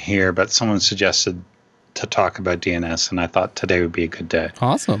name here, but someone suggested to talk about DNS, and I thought today would be a good day.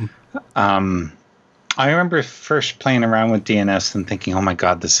 Awesome. I remember first playing around with DNS and thinking, oh my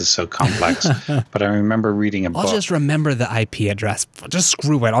God, this is so complex. But I remember reading a book. I'll just remember the IP address. Just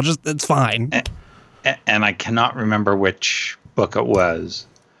screw it. It's fine. And I cannot remember which book it was.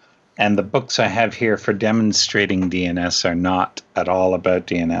 And the books I have here for demonstrating DNS are not at all about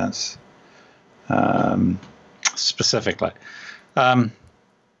DNS specifically.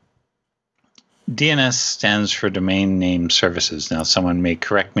 DNS stands for Domain Name Services. Now, someone may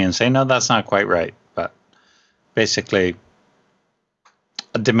correct me and say, no, that's not quite right. But basically,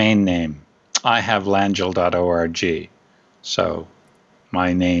 a domain name. I have langell.org. So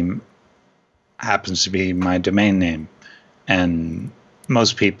my name happens to be my domain name. And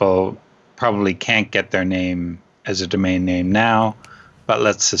most people probably can't get their name as a domain name now, but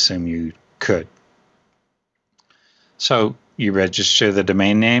let's assume you could. So you register the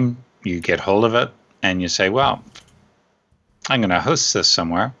domain name, you get hold of it, and you say, well, I'm going to host this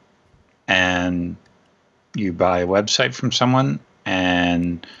somewhere. And you buy a website from someone,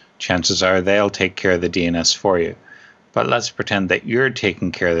 and chances are they'll take care of the DNS for you. But let's pretend that you're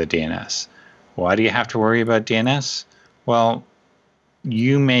taking care of the DNS. Why do you have to worry about DNS? Well,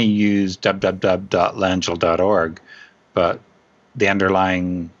 you may use www.langell.org, but the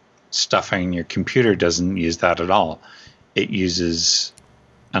underlying stuff on your computer doesn't use that at all. It uses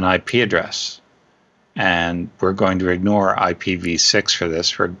an IP address. And we're going to ignore IPv6 for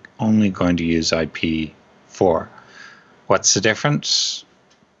this. We're only going to use IP4. What's the difference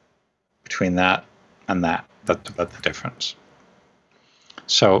between that and that? That's about the difference.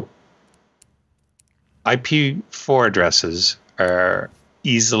 So IP4 addresses are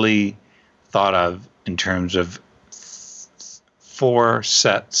easily thought of in terms of 4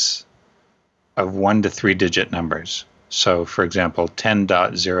 sets of 1 to 3 digit numbers. So, for example,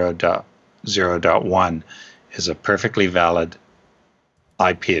 10.0.0.1 is a perfectly valid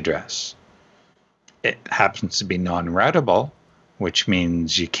IP address. It happens to be non-routable, which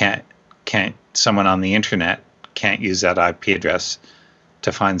means you can't someone on the internet can't use that IP address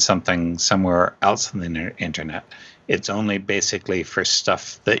to find something somewhere else on the internet. It's only basically for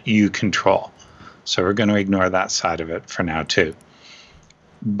stuff that you control. So we're going to ignore that side of it for now too.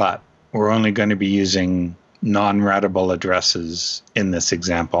 But we're only going to be using non-routable addresses in this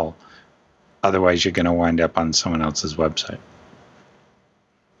example. Otherwise, you're going to wind up on someone else's website.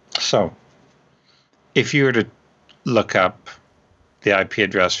 So if you were to look up the IP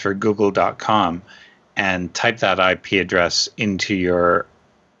address for google.com and type that IP address into your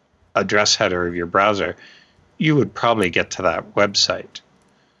address header of your browser, you would probably get to that website.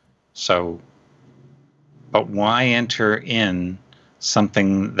 So, but why enter in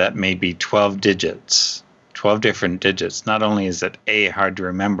something that may be 12 digits, 12 different digits? Not only is it A, hard to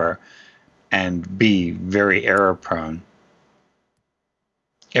remember, and B, very error prone.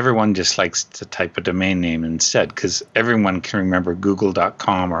 Everyone just likes to type a domain name instead because everyone can remember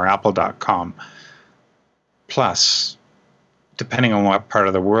google.com or apple.com. Plus, depending on what part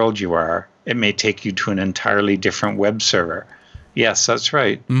of the world you are, it may take you to an entirely different web server. Yes, that's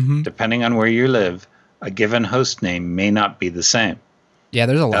right. Mm-hmm. Depending on where you live, a given host name may not be the same. Yeah,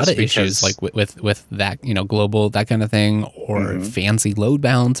 there's a lot of issues like with that, global, that kind of thing, or fancy load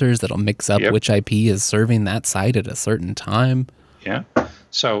balancers that'll mix up which IP is serving that site at a certain time. Yeah.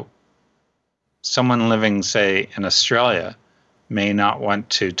 So someone living, say, in Australia may not want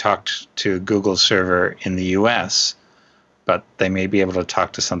to talk to a Google server in the US, but they may be able to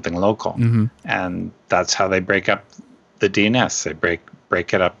talk to something local. Mm-hmm. And that's how they break up the DNS. They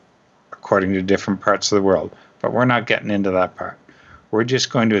break it up according to different parts of the world. But we're not getting into that part. We're just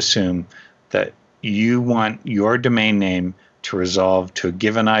going to assume that you want your domain name to resolve to a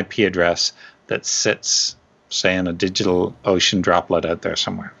given IP address that sits, say, in a digital ocean droplet out there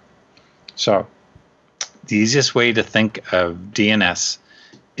somewhere. So the easiest way to think of DNS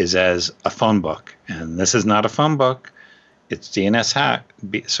is as a phone book. And this is not a phone book. It's BSD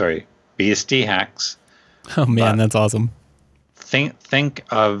hacks. Oh, man, that's awesome. Think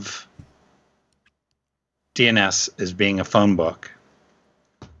of DNS as being a phone book.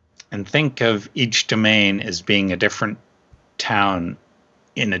 And think of each domain as being a different town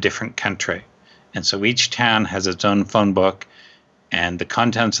in a different country. And so each town has its own phone book, and the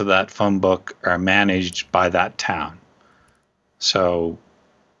contents of that phone book are managed by that town. So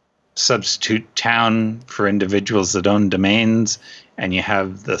substitute town for individuals that own domains, and you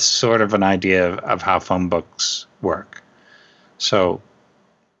have the sort of an idea of how phone books work. So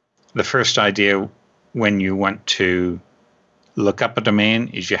the first idea when you want to look up a domain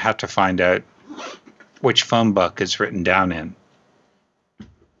is you have to find out which phone book it's written down in.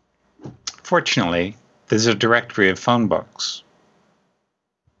 Fortunately, there's a directory of phone books.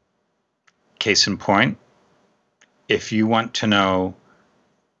 Case in point, if you want to know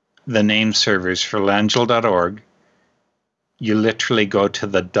the name servers for langell.org, you literally go to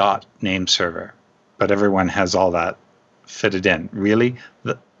the .name server, but everyone has all that fitted in. Really?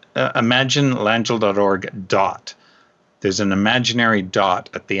 Imagine langell.org dot. There's an imaginary dot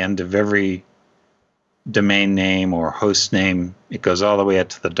at the end of every domain name or host name. It goes all the way up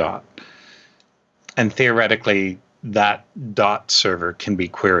to the dot. And theoretically, that dot server can be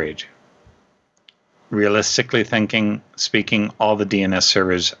queried. Realistically speaking, all the DNS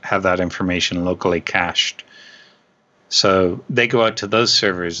servers have that information locally cached. So they go out to those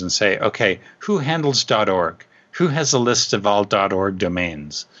servers and say, okay, who handles .org? Who has a list of all .org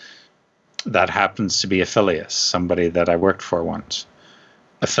domains? That happens to be Affilius, somebody that I worked for once.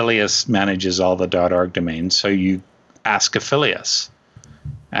 Affilius manages all the .org domains, so you ask Affilius,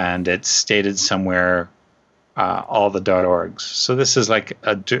 and it's stated somewhere all the .orgs. So this is like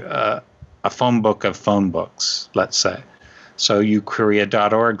a phone book of phone books, let's say. So you query a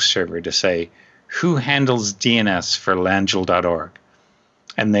 .org server to say, who handles DNS for langell.org?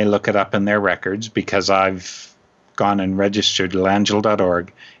 And they look it up in their records because I've gone and registered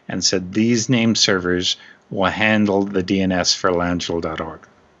langell.org and said these name servers will handle the DNS for langell.org.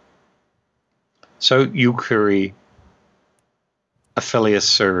 So you query Affilius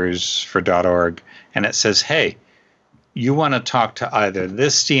servers for .org, and it says, hey, you want to talk to either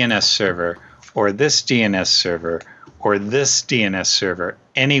this DNS server or this DNS server or this DNS server.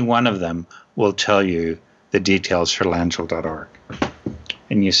 Any one of them will tell you the details for langell.org.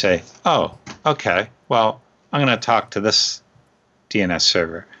 And you say, oh, okay, well, I'm going to talk to this DNS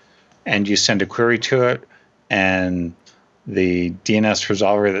server. And you send a query to it, and the DNS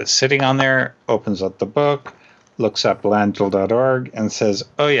resolver that's sitting on there opens up the book, looks up langell.org, and says,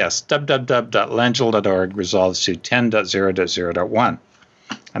 oh yes, www.langell.org resolves to 10.0.0.1.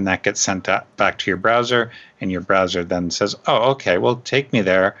 And that gets sent back to your browser, and your browser then says, oh, okay, well, take me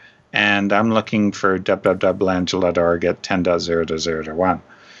there, and I'm looking for www.langell.org at 10.0.0.1.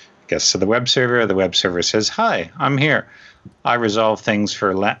 gets to the web server. The web server says, "Hi, I'm here. I resolve things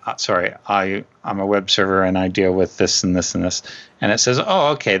for, I'm a web server and I deal with this and this and this." And it says, "Oh,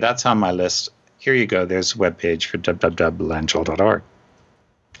 okay, that's on my list. Here you go. There's a web page for www.langell.org."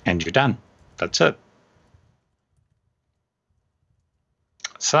 And you're done. That's it.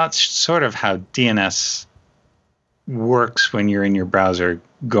 So that's sort of how DNS works when you're in your browser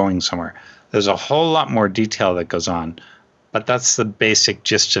going somewhere. There's a whole lot more detail that goes on, but that's the basic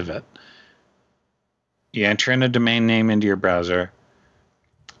gist of it. You enter in a domain name into your browser.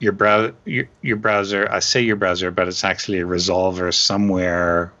 Your browser, I say your browser, but it's actually a resolver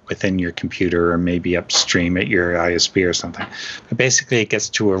somewhere within your computer or maybe upstream at your ISP or something. But basically, it gets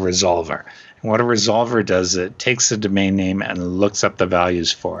to a resolver. And what a resolver does, it takes the domain name and looks up the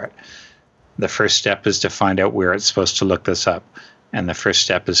values for it. The first step is to find out where it's supposed to look this up. And the first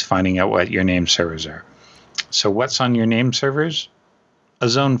step is finding out what your name servers are. So what's on your name servers? A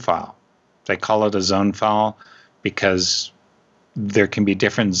zone file. They call it a zone file because there can be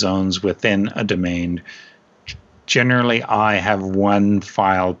different zones within a domain. Generally, I have one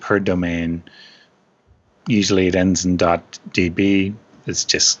file per domain. Usually it ends in .db. It's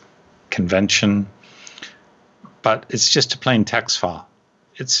just convention. But it's just a plain text file.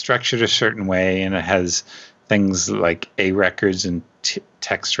 It's structured a certain way, and it has things like A records and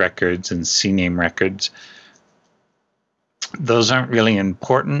text records and CNAME records. Those aren't really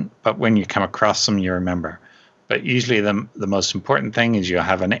important, but when you come across them, you remember. But usually the most important thing is you'll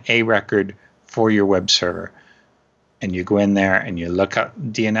have an A record for your web server. And you go in there and you look up,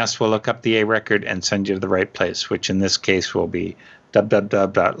 DNS will look up the A record and send you to the right place, which in this case will be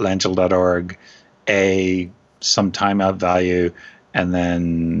www.langell.org, A, some timeout value, and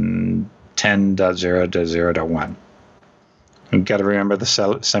then 10.0.0.1. You've got to remember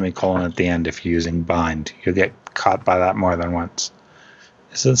the semicolon at the end if you're using bind. You'll get caught by that more than once.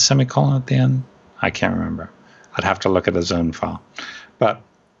 Is it a semicolon at the end? I can't remember. I'd have to look at a zone file. But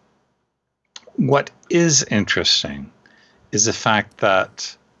what is interesting is the fact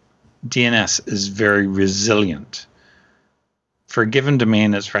that DNS is very resilient. For a given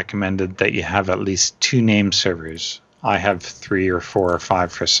domain, it's recommended that you have at least 2 name servers. I have 3 or 4 or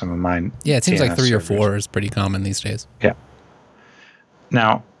 5 for some of mine. Yeah, it seems DNS like 3 servers. or 4 is pretty common these days. Yeah.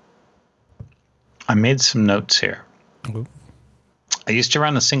 Now, I made some notes here. Ooh. I used to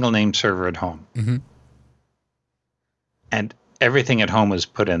run a single name server at home. Mm-hmm. And everything at home was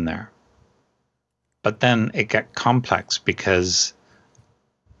put in there. But then it got complex because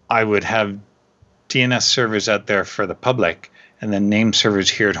I would have DNS servers out there for the public and then name servers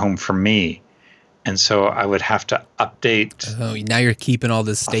here at home for me. And so I would have to update. Oh, now you're keeping all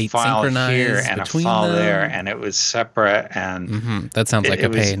this state a file synchronized here and between a file them. there, and it was separate. And That sounds like a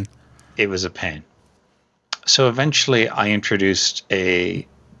pain. It was a pain. So eventually I introduced a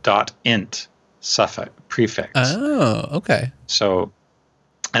 .int prefix. Oh, okay. So,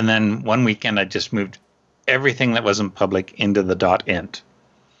 and then one weekend I just moved everything that wasn't public into the .int.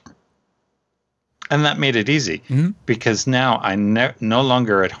 And that made it easy because now I no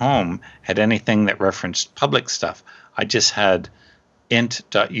longer at home had anything that referenced public stuff. I just had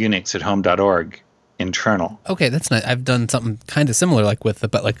int.unixathome.org internal. Okay, that's nice. I've done something kind of similar like with the,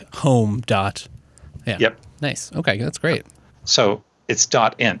 but like home dot. Yeah. Yep. Nice. Okay, that's great. So it's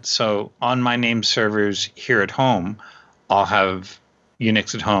 .int. So on my name servers here at home, I'll have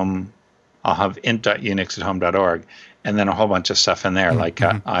Unix at home, I'll have int.unixathome.org, and then a whole bunch of stuff in there. Like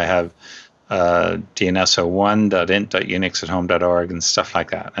I have dns01.int.unixathome.org and stuff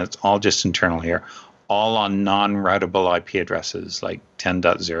like that. And it's all just internal here, all on non-routable IP addresses like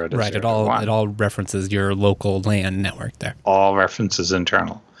 10.0. Right. It all references your local LAN network there. All references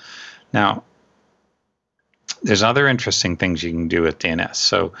internal. Now, there's other interesting things you can do with DNS.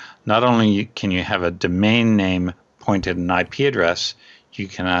 So not only can you have a domain name point at an IP address, you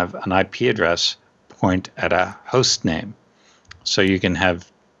can have an IP address point at a host name. So you can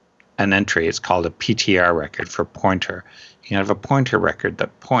have an entry, it's called a PTR record for pointer. You can have a pointer record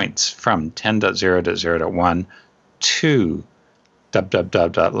that points from 10.0.0.1 to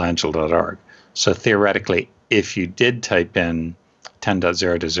www.langell.org. So theoretically, if you did type in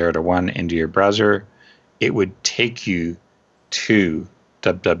 10.0.0.1 into your browser, it would take you to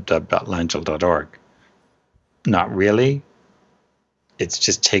www.langell.org. Not really. It's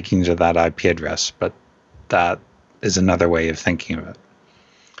just taking you to that IP address, but that is another way of thinking of it.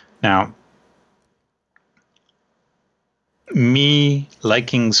 Now, me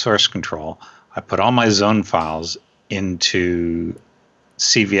liking source control, I put all my zone files into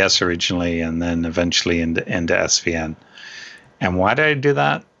CVS originally and then eventually into SVN. And why did I do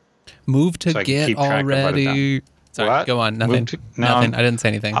that? Move to So I can get keep track of what I've already. Sorry, What? go on. Nothing. Nothing. I didn't say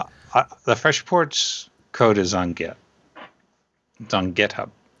anything. The Freshports code is on Git. It's on GitHub.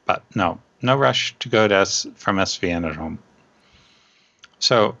 But no rush to go to from SVN at home.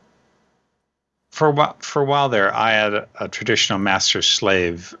 So for a while there, I had a traditional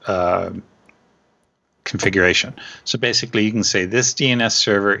master-slave configuration. So basically, you can say this DNS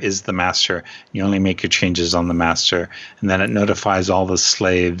server is the master. You only make your changes on the master, and then it notifies all the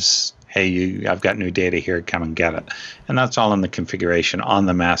slaves, hey, I've got new data here, come and get it. And that's all in the configuration. On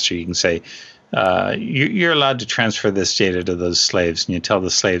the master, you can say, you're allowed to transfer this data to those slaves, and you tell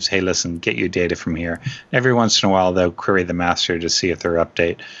the slaves, hey, listen, get your data from here. Every once in a while, they'll query the master to see if they're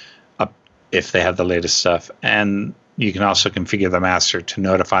if they have the latest stuff. And you can also configure the master to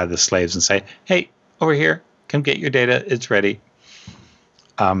notify the slaves and say, hey, over here, come get your data, it's ready.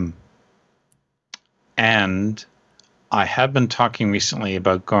 And I have been talking recently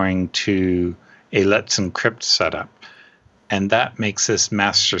about going to a Let's Encrypt setup. And that makes this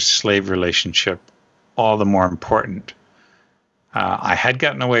master-slave relationship all the more important. I had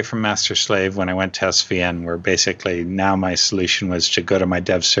gotten away from master-slave when I went to SVN, where basically now my solution was to go to my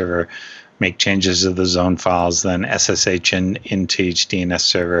dev server, make changes to the zone files, then SSH into each DNS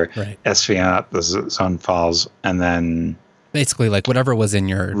server, right. SVN up the zone files, and then... Basically, like whatever was in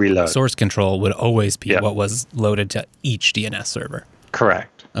your reload. Source control would always be what was loaded to each DNS server.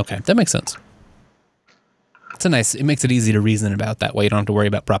 Correct. Okay, that makes sense. It makes it easy to reason about that way. You don't have to worry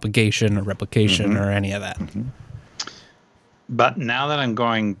about propagation or replication or any of that. Mm-hmm. But now that I'm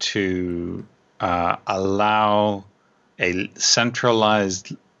going to allow a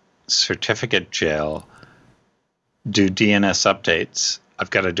centralized certificate jail do DNS updates, I've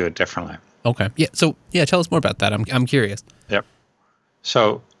got to do it differently. Okay. Yeah. So tell us more about that. I'm curious. Yep.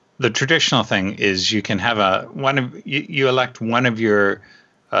 So the traditional thing is you can have you elect one of your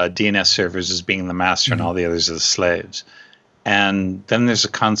DNS servers as being the master and all the others are the slaves. And then there's a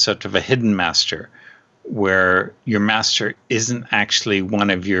concept of a hidden master where your master isn't actually one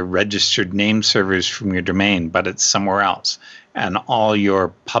of your registered name servers from your domain, but it's somewhere else. And all your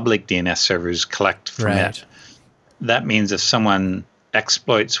public DNS servers collect from it. That means if someone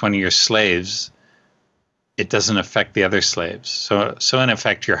exploits one of your slaves, it doesn't affect the other slaves. So in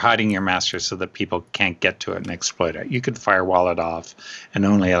effect, you're hiding your master so that people can't get to it and exploit it. You could firewall it off and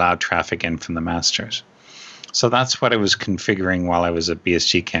only allow traffic in from the masters. So that's what I was configuring while I was at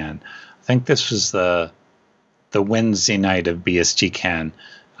BSGCan. I think this was the Wednesday night of BSGCan.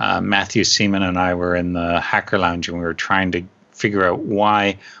 Matthew Seaman and I were in the Hacker Lounge, and we were trying to figure out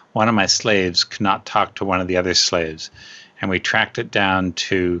why one of my slaves could not talk to one of the other slaves. And we tracked it down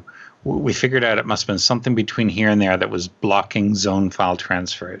to, we figured out it must have been something between here and there that was blocking zone file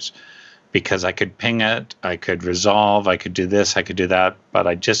transfers. Because I could ping it, I could resolve, I could do this, I could do that, but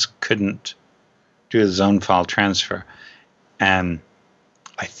I just couldn't do a zone file transfer. And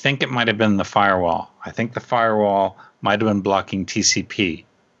I think it might have been the firewall. I think the firewall might have been blocking TCP,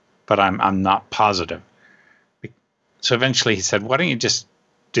 but I'm not positive. So eventually he said, why don't you just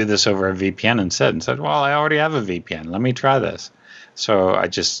do this over a VPN instead? And said, well, I already have a VPN. Let me try this. So I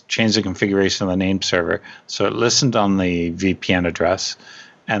just changed the configuration of the name server. So it listened on the VPN address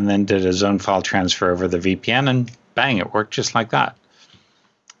and then did a zone file transfer over the VPN, and bang, it worked just like that.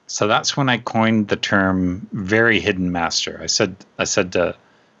 So that's when I coined the term very hidden master. I said to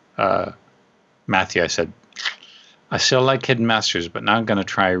Matthew, I said, I still like hidden masters, but now I'm going to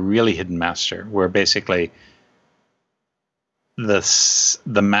try a really hidden master, where basically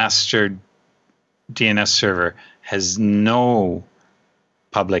the master DNS server has no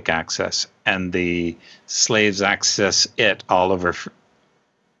public access, and the slaves access it all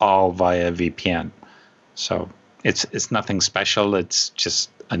via VPN. So it's nothing special. It's just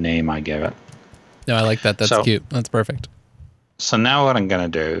a name I gave it. No, I like that. That's cute. That's perfect. So now what I'm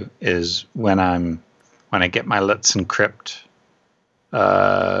going to do is when I get my Let's Encrypt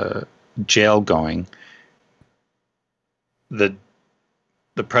jail going, the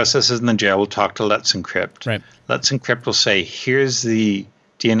processes in the jail will talk to Let's Encrypt. Right. Let's Encrypt will say, here's the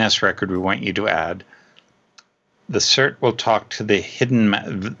DNS record we want you to add. The cert will talk to the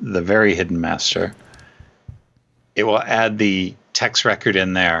very hidden master. It will add the text record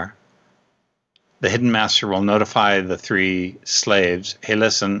in there. The hidden master will notify the three slaves, hey,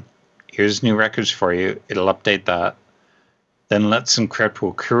 listen, here's new records for you. It'll update that. Then Let's Encrypt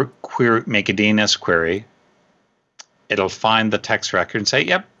will make a DNS query. It'll find the text record and say,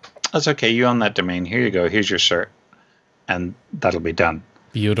 yep, that's okay. You own that domain. Here you go. Here's your cert. And that'll be done.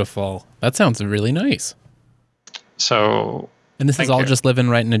 Beautiful. That sounds really nice. So, and this is all just living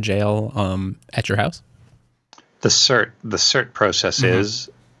right in a jail at your house? The cert process is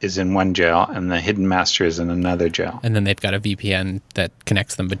is in one jail and the hidden master is in another jail. And then they've got a VPN that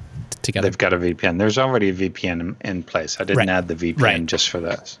connects them together. They've got a VPN. There's already a VPN in place. I didn't add the VPN just for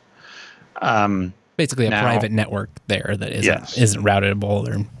this. Basically a private network there that isn't routable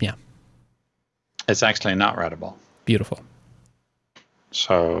or It's actually not routable. Beautiful.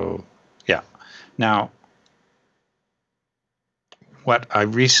 So, yeah. Now, what I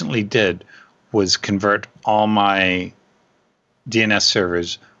recently did was convert all my DNS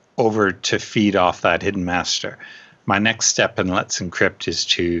servers over to feed off that hidden master. My next step in Let's Encrypt is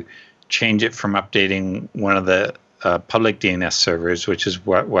to change it from updating one of the public DNS servers, which is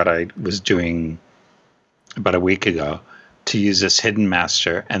what I was doing about a week ago, to use this hidden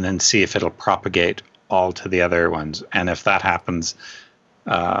master and then see if it'll propagate all to the other ones. And if that happens,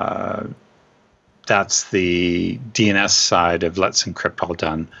 that's the DNS side of Let's Encrypt all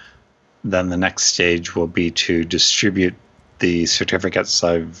done. Then the next stage will be to distribute the certificates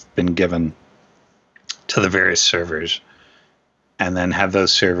I've been given to the various servers and then have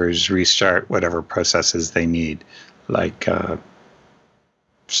those servers restart whatever processes they need, like,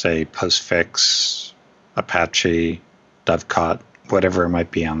 say, Postfix, Apache, Dovecot, whatever it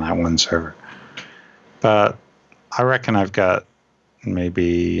might be on that one server. But I reckon I've got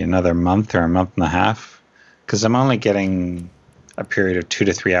maybe another month or a month and a half, because I'm only getting a period of 2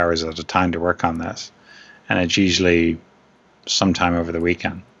 to 3 hours at a time to work on this. And it's usually sometime over the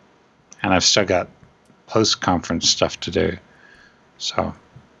weekend. And I've still got post-conference stuff to do. So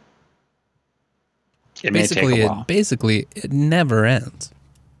it may take a while. Basically, it never ends.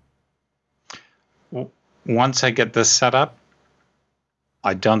 Once I get this set up,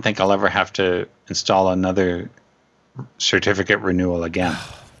 I don't think I'll ever have to install another certificate renewal again.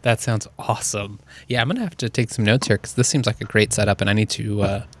 That sounds awesome. Yeah, I'm going to have to take some notes here because this seems like a great setup, and I need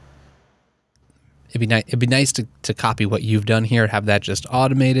to... It'd be nice to copy what you've done here, have that just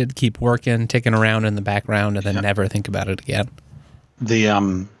automated, keep working, ticking around in the background, and then never think about it again. The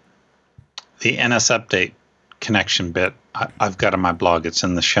NS update connection bit I've got on my blog. It's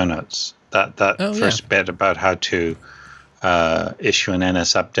in the show notes. That first bit about how to issue an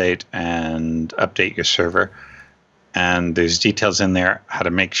NS update and update your server. And there's details in there how to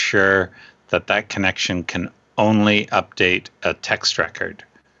make sure that connection can only update a text record.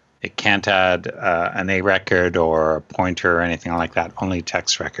 It can't add an A record or a pointer or anything like that. Only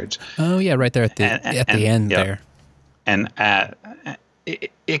text records. Oh yeah, right there at the end there. And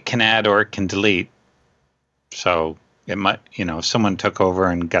it can add or it can delete. So it might, if someone took over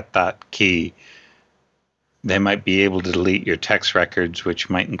and got that key, they might be able to delete your text records, which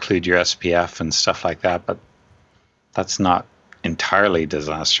might include your SPF and stuff like that. But that's not entirely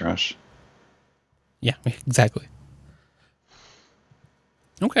disastrous. Yeah, exactly.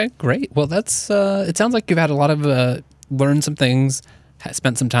 Okay, great. Well, that's it sounds like you've had a lot of learned some things,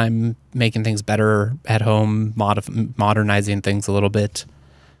 spent some time making things better at home, modernizing things a little bit.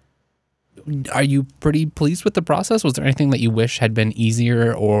 Are you pretty pleased with the process? Was there anything that you wish had been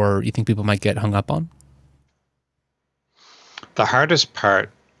easier or you think people might get hung up on? The hardest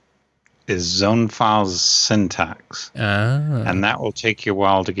part is zone files syntax. And that will take you a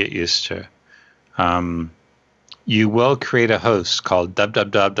while to get used to. You will create a host called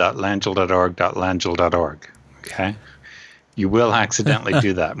www.langell.org.langell.org. Okay? You will accidentally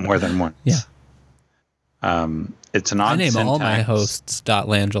do that more than once. Yeah. It's an odd syntax. I name all my hosts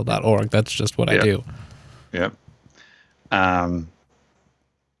 .langell.org. That's just what I do. Yep. And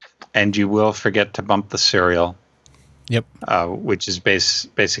you will forget to bump the serial. Yep. Which is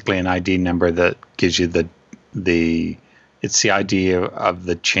basically an ID number that gives you it's the ID of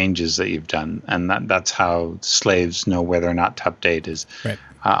the changes that you've done, and that's how slaves know whether or not to update is. Right.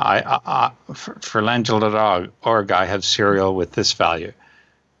 For Langell.org, I have serial with this value.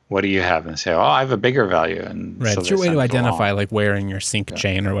 What do you have? And say, I have a bigger value. And right. So it's your way to identify like where in your sync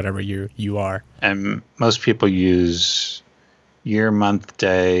chain or whatever you are. And most people use year, month,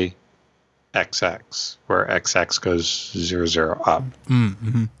 day, XX, where XX goes 00 up.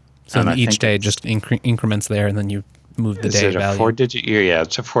 Mm-hmm. So each day just increments there, and then you move the day value. Is it a 4-digit year? Yeah,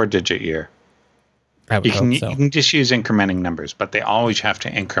 it's a 4-digit year. You can just use incrementing numbers, but they always have to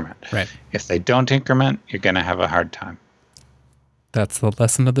increment. Right. If they don't increment, you're going to have a hard time. That's the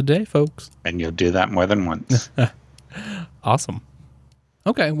lesson of the day, folks. And you'll do that more than once. Awesome.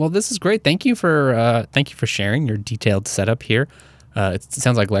 Okay, well, this is great. Thank you for sharing your detailed setup here. It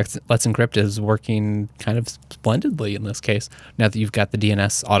sounds like Let's Encrypt is working kind of splendidly in this case. Now that you've got the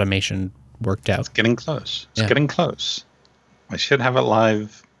DNS automation worked out, it's getting close. It's getting close. I should have it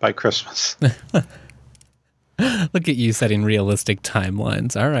live by Christmas. Look at you setting realistic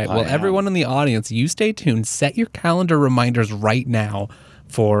timelines. All right. Well, everyone in the audience, you stay tuned. Set your calendar reminders right now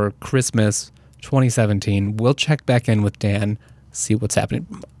for Christmas 2017. We'll check back in with Dan, see what's happening.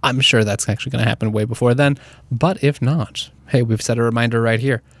 I'm sure that's actually going to happen way before then. But if not, hey, we've set a reminder right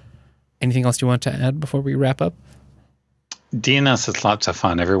here. Anything else you want to add before we wrap up? DNS is lots of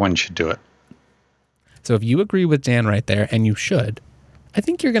fun. Everyone should do it. So if you agree with Dan right there, and you should, I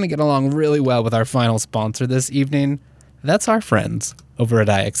think you're going to get along really well with our final sponsor this evening. That's our friends over at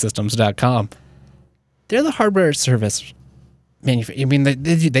ixsystems.com. They're the hardware service manufacturer. I mean,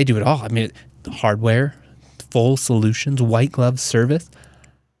 they do it all. I mean, hardware, full solutions, white glove service.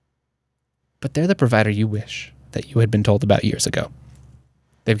 But they're the provider you wish that you had been told about years ago.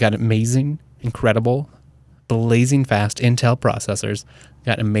 They've got amazing, incredible, blazing fast Intel processors.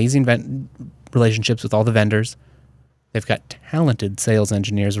 Got amazing relationships with all the vendors. They've got talented sales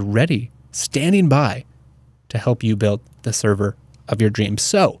engineers ready, standing by to help you build the server of your dreams.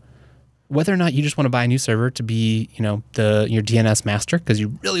 So whether or not you just want to buy a new server to be, your DNS master, because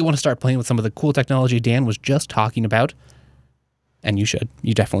you really want to start playing with some of the cool technology Dan was just talking about, and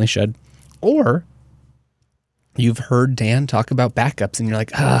you definitely should, or you've heard Dan talk about backups and you're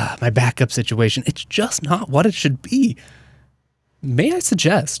like, my backup situation, it's just not what it should be. May I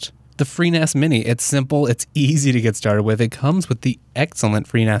suggest the FreeNAS Mini? It's simple. It's easy to get started with. It comes with the excellent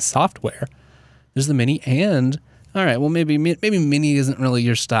FreeNAS software. There's the Mini, and all right, well, maybe Mini isn't really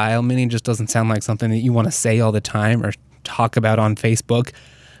your style. Mini just doesn't sound like something that you want to say all the time or talk about on Facebook.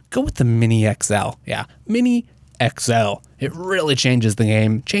 Go with the Mini XL. Yeah, Mini XL. It really changes the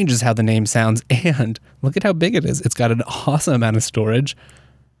game, changes how the name sounds, and look at how big it is. It's got an awesome amount of storage.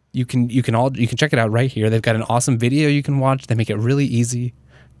 You can check it out right here. They've got an awesome video you can watch. They make it really easy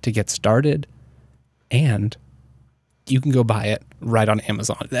to get started, and you can go buy it right on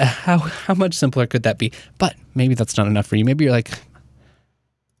Amazon. How much simpler could that be? But maybe that's not enough for you. Maybe you're like,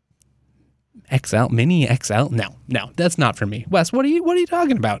 XL, Mini XL? No, that's not for me. Wes, what are you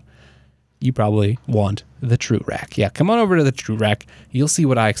talking about? You probably want the True Rack. Yeah, come on over to the True Rack. You'll see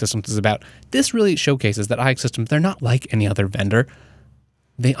what IX Systems is about. This really showcases that IX Systems, they're not like any other vendor.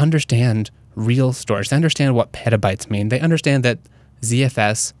 They understand real storage. They understand what petabytes mean. They understand that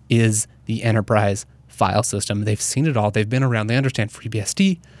ZFS is the enterprise file system. They've seen it all. They've been around. They understand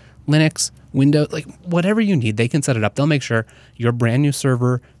FreeBSD, Linux, Windows, like whatever you need, they can set it up. They'll make sure your brand new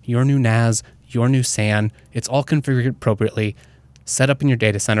server, your new NAS, your new SAN, it's all configured appropriately, set up in your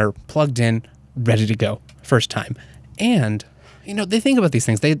data center, plugged in, ready to go first time. And, they think about these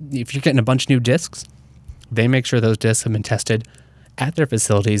things. If you're getting a bunch of new disks, they make sure those disks have been tested at their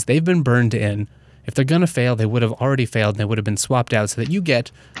facilities. They've been burned in. If they're going to fail, they would have already failed and they would have been swapped out so that you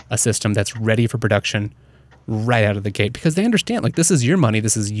get a system that's ready for production right out of the gate, because they understand, this is your money,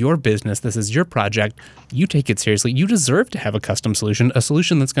 this is your business, this is your project. You take it seriously. You deserve to have a custom solution, a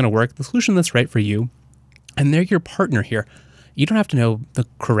solution that's going to work, the solution that's right for you. And they're your partner here. You don't have to know the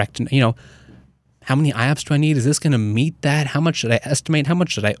correct, how many IOPS do I need? Is this going to meet that? How much should I estimate? How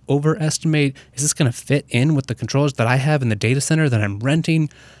much should I overestimate? Is this going to fit in with the controllers that I have in the data center that I'm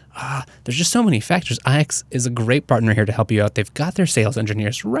renting? There's just so many factors. IX is a great partner here to help you out. They've got their sales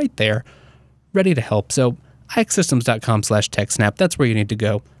engineers right there, ready to help. So ixsystems.com/TechSNAP, that's where you need to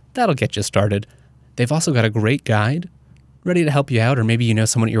go. That'll get you started. They've also got a great guide ready to help you out, or maybe you know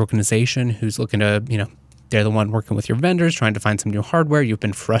someone at your organization who's looking to, they're the one working with your vendors, trying to find some new hardware. You've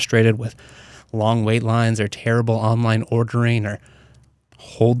been frustrated with long wait lines or terrible online ordering, or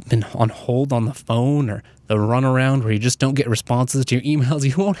been on hold on the phone, or the runaround where you just don't get responses to your emails.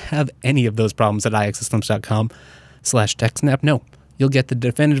 You won't have any of those problems at ixsystems.com/TechSNAP. No, you'll get the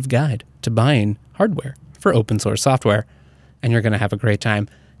definitive guide to buying hardware for open source software, and you're going to have a great time.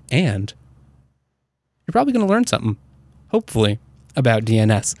 And you're probably going to learn something, hopefully, about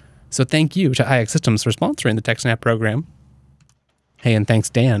DNS. So thank you to IX Systems for sponsoring the TechSNAP program. Hey, and thanks,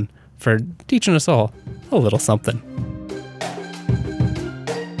 Dan, for teaching us all a little something.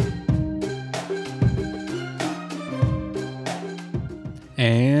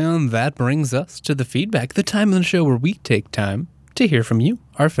 And that brings us to the feedback, the time of the show where we take time to hear from you,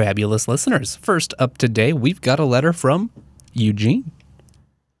 our fabulous listeners. First up today, we've got a letter from Eugene,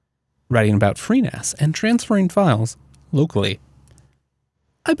 writing about FreeNAS and transferring files locally.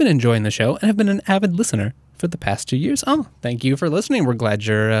 I've been enjoying the show and have been an avid listener for the past 2 years. Oh, thank you for listening. We're glad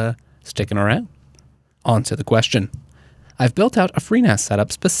you're sticking around. On to the question. I've built out a FreeNAS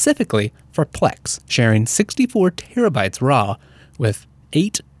setup specifically for Plex, sharing 64 terabytes raw with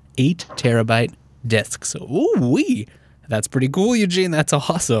 8 terabyte disks. Ooh-wee! That's pretty cool, Eugene. That's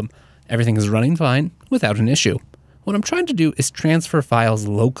awesome. Everything is running fine without an issue. What I'm trying to do is transfer files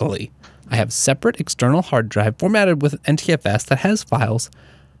locally. I have separate external hard drive formatted with NTFS that has files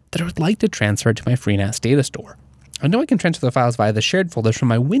that I would like to transfer to my FreeNAS data store. I know I can transfer the files via the shared folders from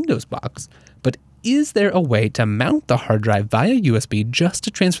my Windows box, but is there a way to mount the hard drive via USB just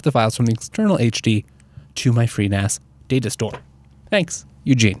to transfer the files from the external HD to my FreeNAS data store? Thanks,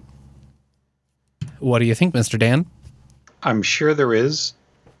 Eugene. What do you think, Mr. Dan? I'm sure there is.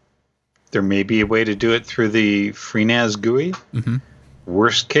 There may be a way to do it through the FreeNAS GUI. Mm-hmm.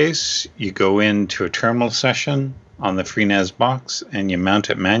 Worst case, you go into a terminal session on the FreeNAS box and you mount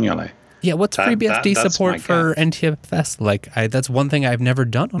it manually. Yeah, what's FreeBSD support for NTFS like? That's one thing I've never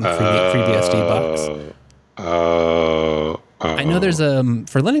done on a FreeBSD box. I know there's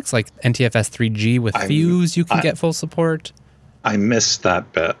for Linux like NTFS 3G with Fuse, you can get full support. I missed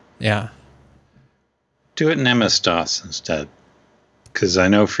that bit. Yeah. Do it in MS-DOS instead, because I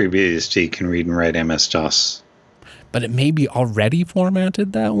know FreeBSD can read and write MS-DOS. But it may be already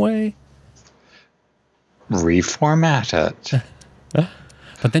formatted that way. Reformat it.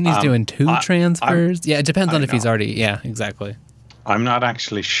 But then he's doing two transfers. Yeah, it depends on if he's already... Yeah, exactly. I'm not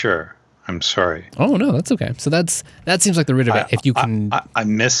actually sure. I'm sorry. Oh, no, that's okay. So that seems like the root of it. If you can... I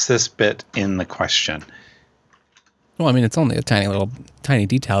missed this bit in the question. Well, I mean, it's only a tiny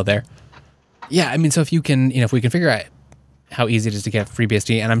detail there. Yeah, I mean, so if you can, if we can figure out how easy it is to get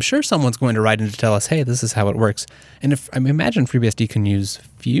FreeBSD, and I'm sure someone's going to write in to tell us, hey, this is how it works. And if I imagine FreeBSD can use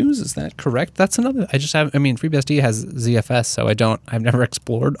Fuse, is that correct? That's another. FreeBSD has ZFS, so I've never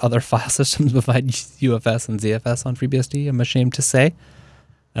explored other file systems besides UFS and ZFS on FreeBSD. I'm ashamed to say,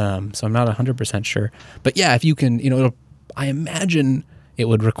 so I'm not 100% sure. But yeah, if you can, I imagine it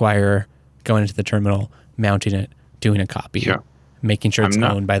would require going into the terminal, mounting it, doing a copy, making sure it's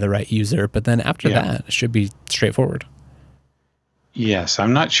owned by the right user. But then after that, it should be straightforward. Yes,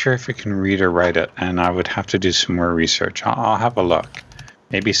 I'm not sure if it can read or write it, and I would have to do some more research. I'll have a look.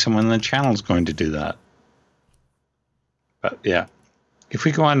 Maybe someone in the channel is going to do that. But yeah, if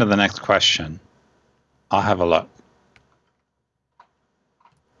we go on to the next question, I'll have a look.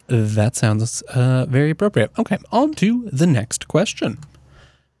 That sounds very appropriate. Okay, on to the next question.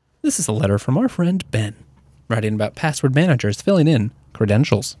 This is a letter from our friend Ben, writing about password managers filling in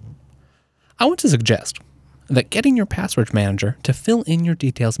credentials. I want to suggest that getting your password manager to fill in your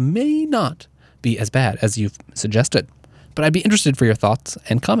details may not be as bad as you've suggested, but I'd be interested for your thoughts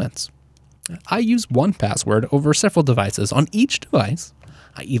and comments. I use 1Password over several devices. On each device,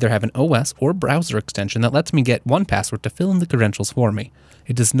 I either have an OS or browser extension that lets me get 1Password to fill in the credentials for me.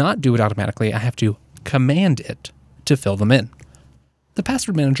 It does not do it automatically. I have to command it to fill them in. The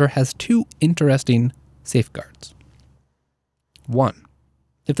password manager has two interesting safeguards. One,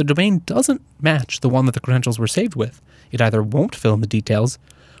 if the domain doesn't match the one that the credentials were saved with, it either won't fill in the details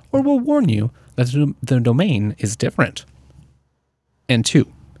or will warn you that the domain is different. And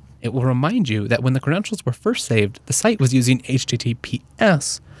two, it will remind you that when the credentials were first saved, the site was using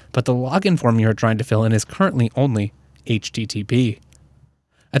HTTPS, but the login form you're trying to fill in is currently only HTTP.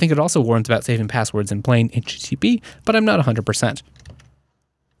 I think it also warns about saving passwords in plain HTTP, but I'm not 100%.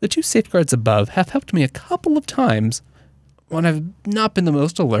 The two safeguards above have helped me a couple of times when I've not been the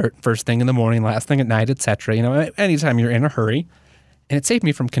most alert, first thing in the morning, last thing at night, etc. Anytime you're in a hurry. And it saved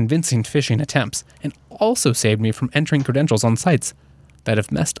me from convincing phishing attempts, and also saved me from entering credentials on sites that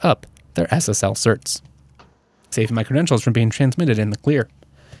have messed up their SSL certs, saving my credentials from being transmitted in the clear.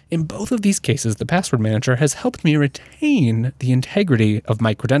 In both of these cases, the password manager has helped me retain the integrity of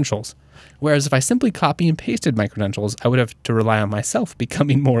my credentials, whereas if I simply copy and pasted my credentials, I would have to rely on myself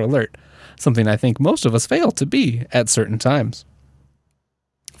becoming more alert, something I think most of us fail to be at certain times.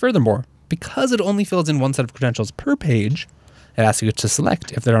 Furthermore, because it only fills in one set of credentials per page, it asks you to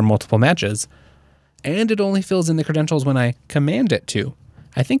select if there are multiple matches, and it only fills in the credentials when I command it to.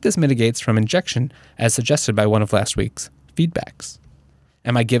 I think this mitigates from injection as suggested by one of last week's feedbacks.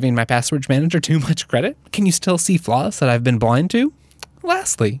 Am I giving my password manager too much credit? Can you still see flaws that I've been blind to?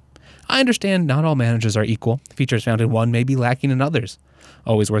 Lastly, I understand not all managers are equal. Features found in one may be lacking in others.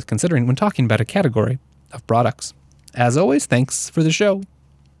 Always worth considering when talking about a category of products. As always, thanks for the show,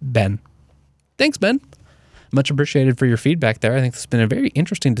 Ben. Thanks, Ben. Much appreciated for your feedback there. I think this has been a very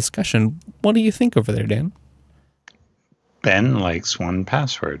interesting discussion. What do you think over there, Dan? Ben likes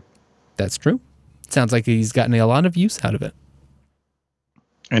 1Password. That's true. Sounds like he's gotten a lot of use out of it.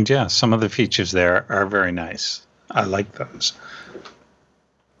 And yeah, some of the features there are very nice. I like those.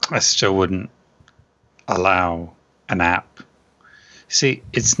 I still wouldn't allow an app. See,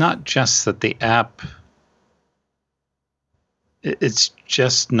 it's not just that the app, it's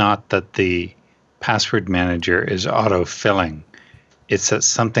just not that the password manager is auto-filling. It's that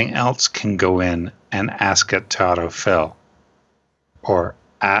something else can go in and ask it to autofill. Or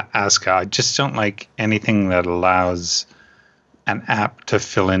ask, I just don't like anything that allows an app to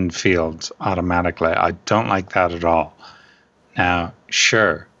fill in fields automatically. I don't like that at all. Now,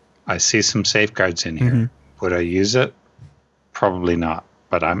 sure, I see some safeguards in here. Would I use it? Probably not.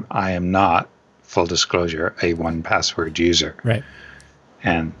 But I am not, full disclosure, a 1Password user. Right.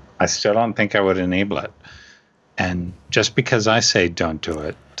 And I still don't think I would enable it. And just because I say don't do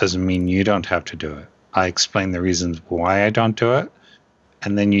it doesn't mean you don't have to do it. I explain the reasons why I don't do it,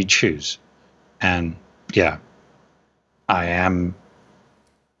 and then you choose. And yeah, I am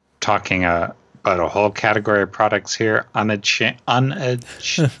talking about a whole category of products here, unashamedly,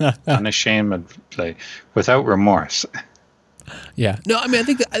 without remorse. Yeah. No, I mean,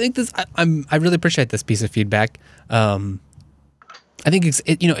 I really appreciate this piece of feedback. I think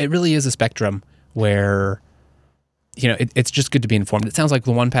it really is a spectrum where, it's just good to be informed. It sounds like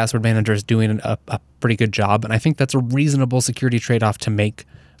the 1Password manager is doing a pretty good job, and I think that's a reasonable security trade-off to make,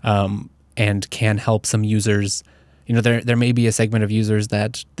 and can help some users. There may be a segment of users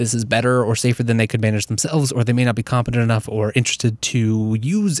that this is better or safer than they could manage themselves, or they may not be competent enough or interested to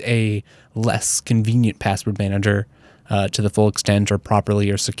use a less convenient password manager to the full extent or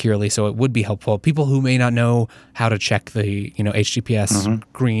properly or securely. So it would be helpful. People who may not know how to check the HTTPS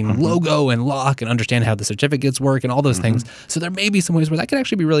green logo and lock and understand how the certificates work and all those things. So there may be some ways where that could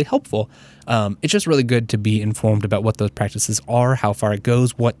actually be really helpful. It's just really good to be informed about what those practices are, how far it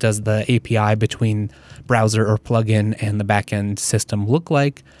goes, what does the API between browser or plugin and the backend system look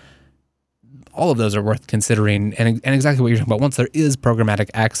like. All of those are worth considering, and exactly what you're talking about. Once there is programmatic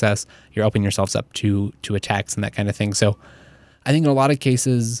access, you're opening yourselves up to attacks and that kind of thing. So I think in a lot of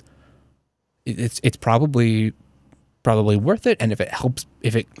cases, it's probably worth it. And if it helps,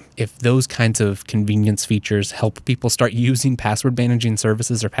 if those kinds of convenience features help people start using password managing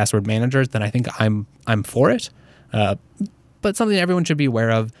services or password managers, then I think I'm for it. But something everyone should be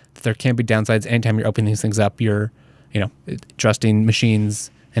aware of, that there can be downsides. Anytime you're opening these things up, you're trusting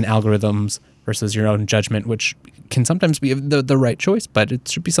machines and algorithms versus your own judgment, which can sometimes be the right choice, but it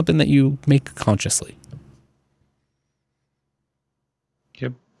should be something that you make consciously.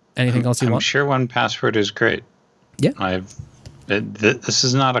 Yep. Anything else you want? I'm sure 1Password is great. Yeah. This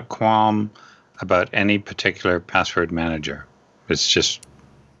is not a qualm about any particular password manager. It's just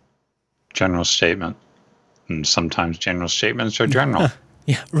general statement. And sometimes general statements are general.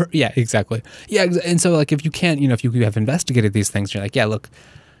 Yeah, exactly. Yeah, and so like if you can't, if you have investigated these things, you're like, yeah, look,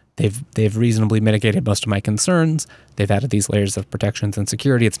 they've reasonably mitigated most of my concerns. They've added these layers of protections and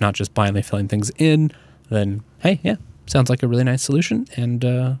security. It's not just blindly filling things in. Then, hey, yeah, sounds like a really nice solution.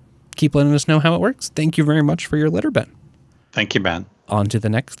 And keep letting us know how it works. Thank you very much for your letter, Ben. Thank you, Ben. On to the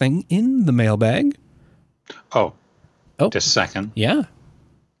next thing in the mailbag. Oh, just a second. Yeah.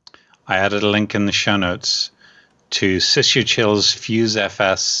 I added a link in the show notes to SysUchill's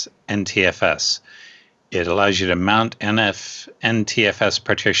FuseFS NTFS. It allows you to mount NTFS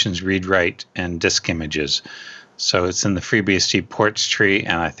partitions, read-write, and disk images. So it's in the FreeBSD ports tree,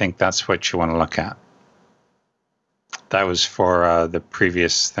 and I think that's what you want to look at. That was for the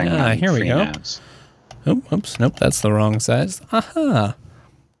previous thing. Here we go. Oh, oops, nope, that's the wrong size. Aha.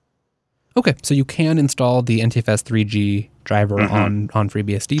 Okay, so you can install the NTFS 3G driver on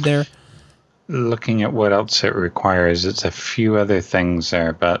FreeBSD there. Looking at what else it requires, it's a few other things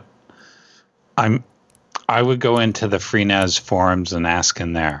there, but I would go into the FreeNAS forums and ask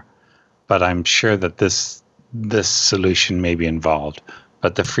in there, but I'm sure that this solution may be involved.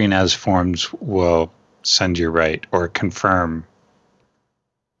 But the FreeNAS forums will send you right or confirm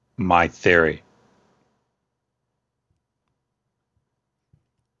my theory.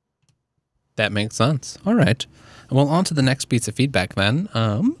 That makes sense. All right. Well, on to the next piece of feedback then.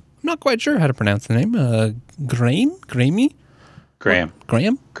 I'm not quite sure how to pronounce the name. Graham? Graham?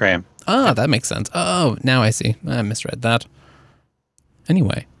 Ah, that makes sense. Oh, now I see. I misread that.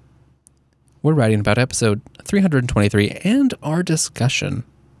 Anyway, we're writing about episode 323 and our discussion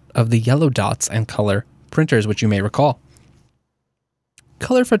of the yellow dots and color printers, which you may recall.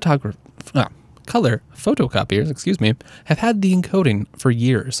 Color photocopiers, have had the encoding for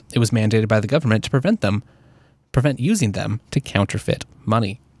years. It was mandated by the government to prevent using them to counterfeit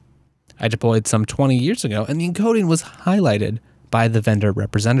money. I deployed some 20 years ago, and the encoding was highlighted by the vendor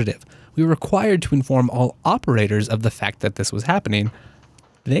representative. We were required to inform all operators of the fact that this was happening.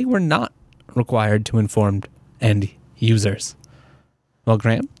 They were not required to inform end users. Well,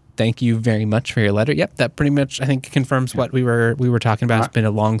 Graham, thank you very much for your letter. Yep, that pretty much, I think, confirms what we were talking about. It's been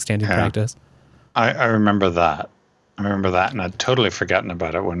a long-standing practice. I remember that. And I'd totally forgotten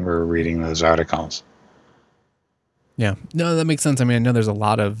about it when we were reading those articles. Yeah, no, that makes sense. I mean, I know there's a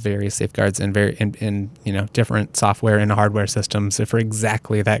lot of various safeguards and different software and hardware systems for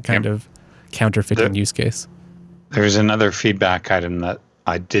exactly that kind of counterfeiting use case. There's another feedback item that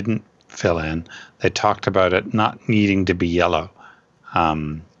I didn't fill in. They talked about it not needing to be yellow.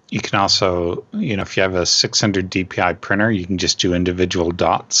 You can also, if you have a 600 DPI printer, you can just do individual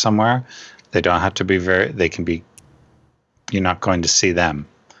dots somewhere. They don't have to be they can be, you're not going to see them.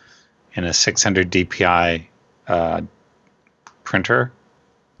 In a 600 DPI printer,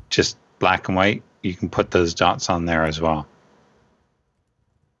 just black and white, you can put those dots on there as well.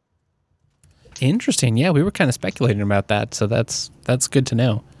 Interesting. Yeah, we were kind of speculating about that, so that's good to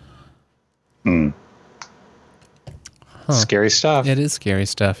know. Scary stuff. It is scary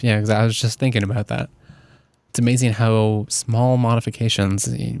stuff. Yeah, because I was just thinking about that. It's amazing how small modifications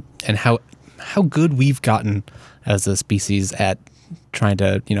and how good we've gotten as a species at trying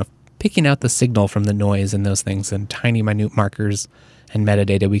to, picking out the signal from the noise and those things and tiny minute markers and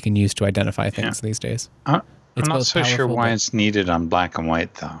metadata we can use to identify things these days. I'm not so sure why it's needed on black and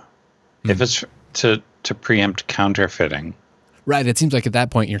white, though. If it's to preempt counterfeiting. Right. It seems like at that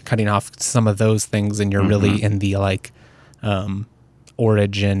point you're cutting off some of those things and you're really in the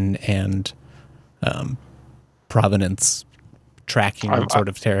origin and provenance tracking sort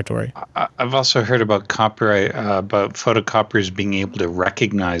of territory. I've also heard about copyright, about photocopiers being able to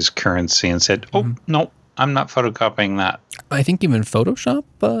recognize currency and said, no, I'm not photocopying that. I think even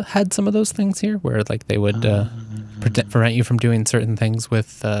Photoshop had some of those things here where like they would prevent you from doing certain things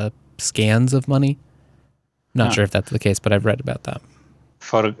with scans of money. Not sure if that's the case, but I've read about that.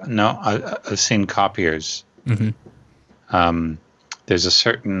 No, I've seen copiers. There's a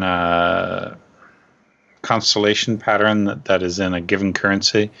certain constellation pattern that is in a given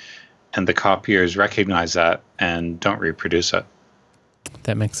currency, and the copiers recognize that and don't reproduce it.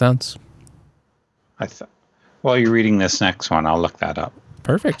 That makes sense. While you're reading this next one, I'll look that up.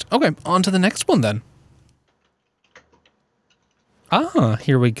 Perfect. Okay, on to the next one then.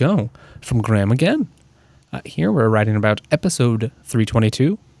 Here we go. From Graham again. Here we're writing about episode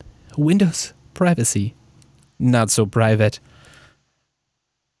 322, Windows Privacy. Not so private.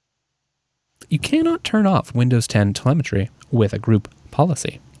 You cannot turn off Windows 10 telemetry with a group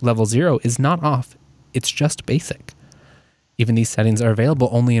policy. Level 0 is not off, it's just basic. Even these settings are available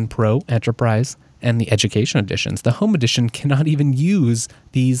only in Pro, Enterprise, and the Education editions. The Home edition cannot even use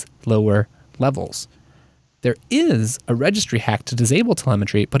these lower levels. There is a registry hack to disable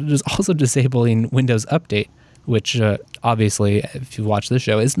telemetry, but it is also disabling Windows Update, which obviously, if you watch this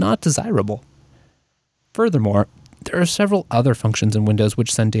show, is not desirable. Furthermore, there are several other functions in Windows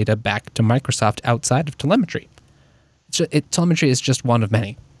which send data back to Microsoft outside of telemetry. Telemetry is just one of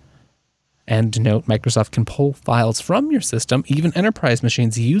many. And to note, Microsoft can pull files from your system, even enterprise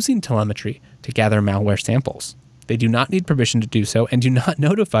machines using telemetry, to gather malware samples. They do not need permission to do so and do not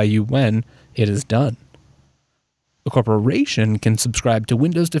notify you when it is done. A corporation can subscribe to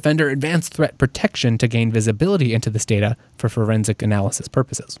Windows Defender Advanced Threat Protection to gain visibility into this data for forensic analysis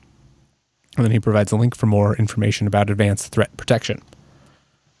purposes. And then he provides a link for more information about Advanced Threat Protection.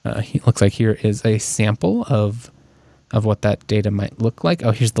 It looks like here is a sample of what that data might look like.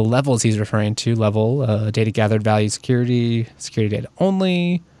 Oh, here's the levels he's referring to. Level, data gathered, value, security data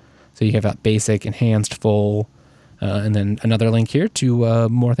only. So you have that basic, enhanced, full, and then another link here to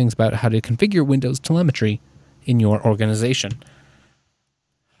more things about how to configure Windows telemetry in your organization.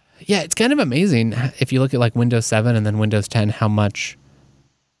 Yeah, it's kind of amazing if you look at like Windows 7 and then Windows 10, how much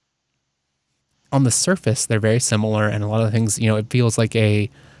on the surface they're very similar, and a lot of things, it feels like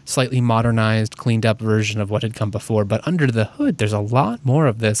a slightly modernized, cleaned up version of what had come before, but under the hood there's a lot more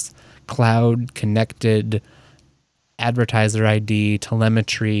of this cloud connected advertiser ID,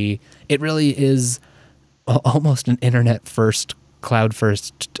 telemetry. It really is almost an internet first, cloud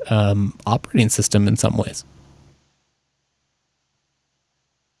first operating system in some ways.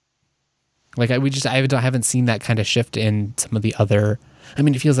 Like I haven't seen that kind of shift in some of the other. I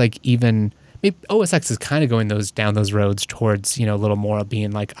mean, it feels like even maybe OS X is kind of going down those roads towards a little more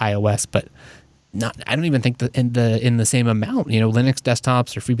being like iOS, but not. I don't even think that in the same amount. Linux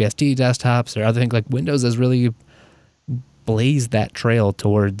desktops or FreeBSD desktops or other things like Windows has really blazed that trail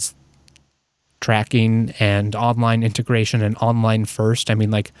towards tracking and online integration and online first. I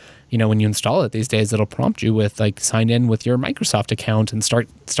mean, like, when you install it these days, it'll prompt you with like sign in with your Microsoft account and start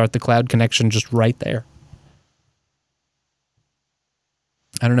the cloud connection just right there.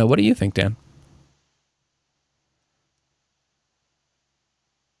 I don't know. What do you think, Dan?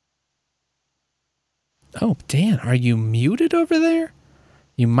 Oh, Dan, are you muted over there?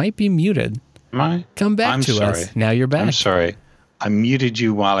 You might be muted. Am I? Come back to us. Now you're back. I'm sorry. I muted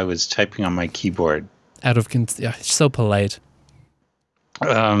you while I was typing on my keyboard. So polite.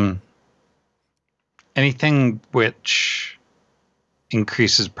 Anything which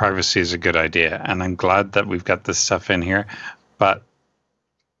increases privacy is a good idea, and I'm glad that we've got this stuff in here. But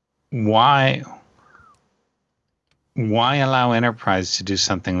why allow enterprise to do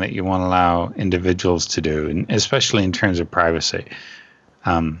something that you won't allow individuals to do, and especially in terms of privacy?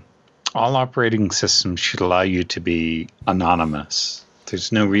 All operating systems should allow you to be anonymous.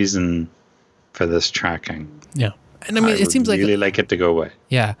 There's no reason for this tracking. Yeah. And I mean, it seems really like it to go away.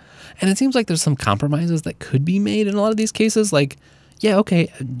 Yeah. And it seems like there's some compromises that could be made in a lot of these cases. Like, yeah,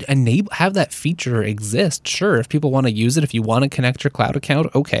 okay, have that feature exist. Sure, if people want to use it, if you want to connect your cloud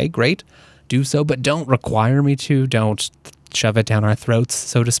account, okay, great, do so. But don't require me to. Don't shove it down our throats,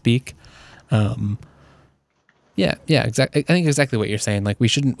 so to speak. Yeah, exactly. I think exactly what you're saying. Like, we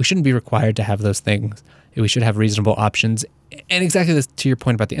shouldn't be required to have those things. We should have reasonable options. And exactly this, to your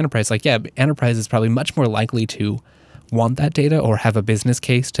point about the enterprise. Like, yeah, enterprise is probably much more likely to want that data or have a business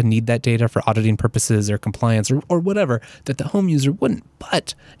case to need that data for auditing purposes or compliance or whatever that the home user wouldn't.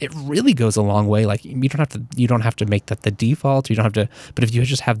 But it really goes a long way. Like, you don't have to make that the default. You don't have to. But if you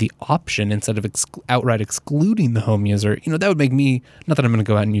just have the option instead of outright excluding the home user, that would make me, not that I'm going to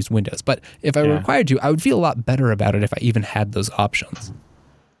go out and use Windows, but if I were required to, I would feel a lot better about it if I even had those options.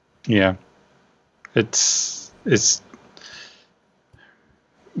 Yeah, it's.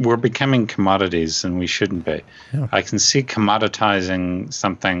 We're becoming commodities, and we shouldn't be. Yeah. I can see commoditizing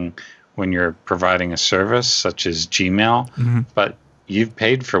something when you're providing a service such as Gmail, but you've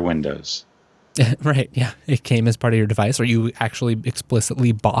paid for Windows. Right, yeah. It came as part of your device, or you actually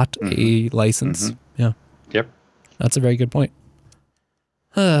explicitly bought a license. Yeah. Yep. That's a very good point.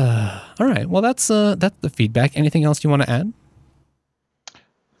 All right, well, that's the feedback. Anything else you want to add?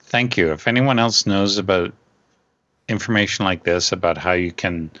 Thank you. If anyone else knows about information like this, about how you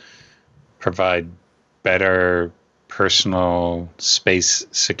can provide better personal space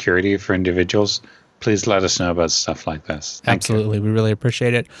security for individuals, please let us know about stuff like this. Absolutely. We really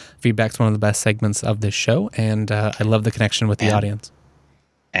appreciate it. Feedback's one of the best segments of this show, and I love the connection with the audience.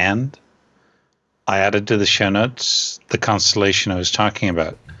 And I added to the show notes the constellation I was talking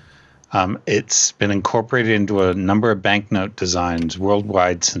about. It's been incorporated into a number of banknote designs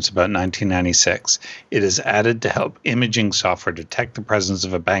worldwide since about 1996. It is added to help imaging software detect the presence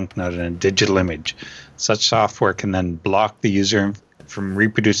of a banknote in a digital image. Such software can then block the user from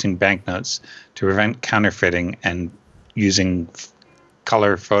reproducing banknotes to prevent counterfeiting and using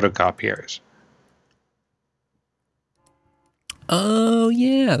color photocopiers. Oh,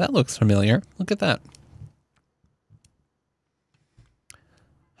 yeah, that looks familiar. Look at that.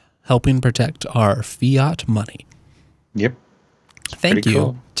 Helping protect our fiat money. Yep. Thank you,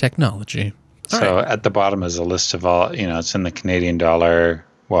 cool. Technology. So at the bottom is a list of all, it's in the Canadian dollar.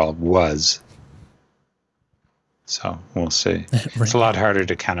 Well, was. So we'll see. Right. It's a lot harder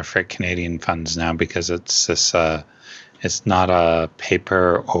to counterfeit Canadian funds now because it's this. It's not a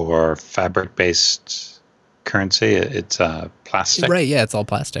paper or fabric-based currency. It's plastic. Right. Yeah, it's all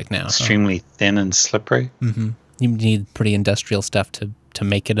plastic now. Extremely thin and slippery. Mm-hmm. You need pretty industrial stuff to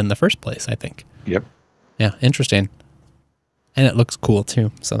make it in the first place, I think. Yep. Yeah, interesting. And it looks cool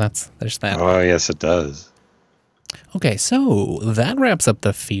too. So there's that. Oh, yes, it does. Okay, so that wraps up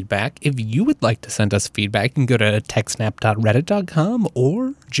the feedback. If you would like to send us feedback, you can go to techsnap.reddit.com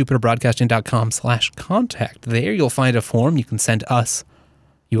or jupiterbroadcasting.com/contact. There you'll find a form. You can send us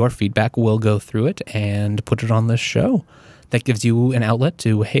your feedback. We'll go through it and put it on this show. That gives you an outlet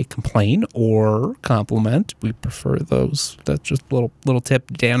to, hey, complain or compliment. We prefer those. That's just a little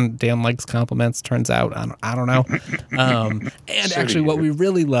tip. Dan likes compliments, turns out. I don't know. And actually what we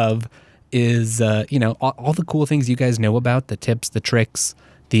really love is, all the cool things you guys know about, the tips, the tricks,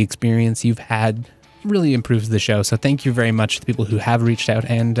 the experience you've had really improves the show. So thank you very much to the people who have reached out,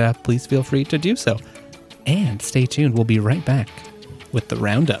 and please feel free to do so. And stay tuned. We'll be right back with the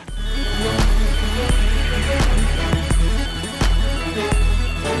Roundup.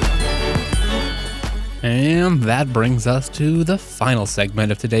 And that brings us to the final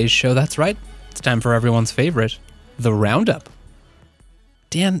segment of today's show. That's right. It's time for everyone's favorite, the Roundup.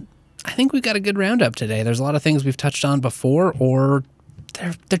 Dan, I think we've got a good Roundup today. There's a lot of things we've touched on before, or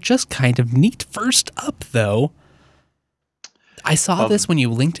they're just kind of neat. First up, though, I saw this when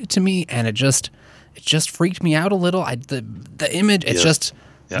you linked it to me, and it just freaked me out a little. The image, it's just...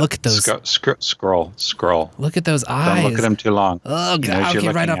 Yeah. Look at those. Scroll. Look at those eyes. Don't look at them too long. Oh, God. Okay,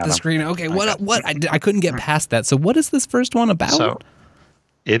 right off the screen. Okay, what? I couldn't get past that. So what is this first one about? So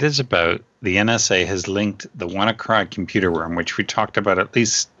it is about the NSA has linked the WannaCry computer worm, which we talked about at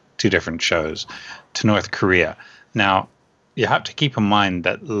least 2 different shows, to North Korea. Now, you have to keep in mind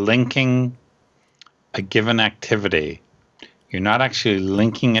that linking a given activity, you're not actually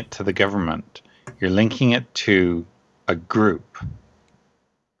linking it to the government. You're linking it to a group.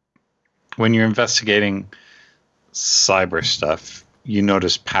 when you're investigating cyber stuff, you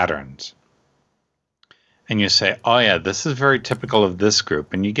notice patterns. And you say, oh yeah, this is very typical of this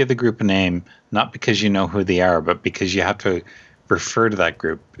group. And you give the group a name, not because you know who they are, but because you have to refer to that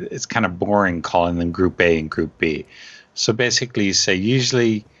group. It's kind of boring calling them Group A and Group B. So basically you say,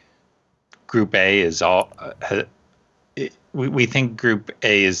 usually Group A is all... we think Group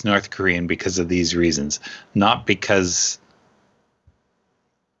A is North Korean because of these reasons, not because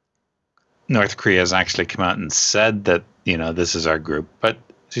North Korea has actually come out and said that, this is our group, but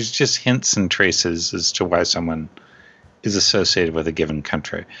there's just hints and traces as to why someone is associated with a given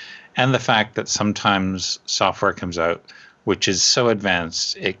country. And the fact that sometimes software comes out which is so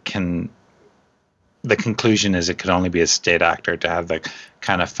advanced, the conclusion is it could only be a state actor to have the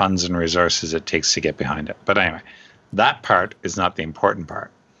kind of funds and resources it takes to get behind it. But anyway, that part is not the important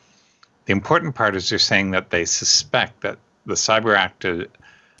part. The important part is they're saying that they suspect that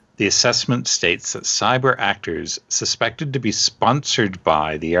the assessment states that cyber actors suspected to be sponsored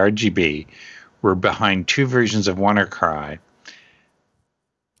by the RGB were behind two versions of WannaCry.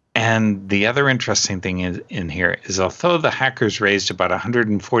 And the other interesting thing in here is, although the hackers raised about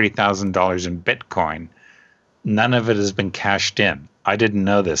 $140,000 in Bitcoin, none of it has been cashed in. I didn't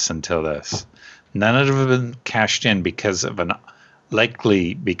know this until this. None of it has been cashed in because of an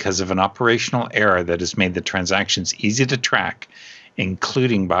operational error that has made the transactions easy to track,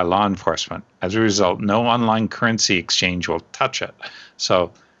 including by law enforcement. As a result, no online currency exchange will touch it.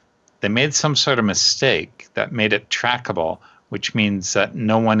 So they made some sort of mistake that made it trackable, which means that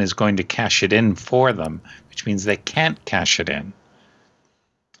no one is going to cash it in for them, which means they can't cash it in.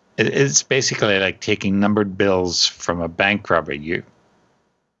 It's basically like taking numbered bills from a bank robber. You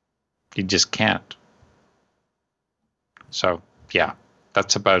just can't. So, yeah,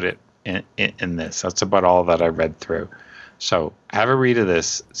 that's about it in this. That's about all that I read through. So have a read of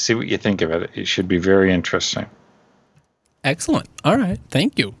this. See what you think of it. It should be very interesting. Excellent. All right.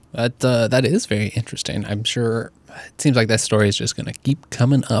 Thank you. That is very interesting. I'm sure it seems like that story is just going to keep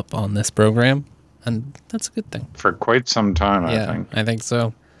coming up on this program, and that's a good thing. For quite some time, I think. I think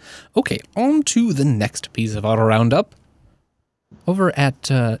so. Okay, on to the next piece of auto roundup. Over at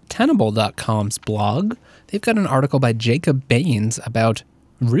Tenable.com's blog, they've got an article by Jacob Baines about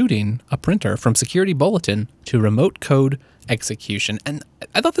routing a printer from security bulletin to remote code execution. And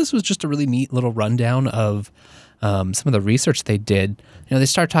I thought this was just a really neat little rundown of some of the research they did. They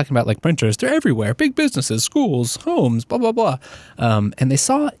start talking about like printers. They're everywhere. Big businesses, schools, homes, blah, blah, blah. And they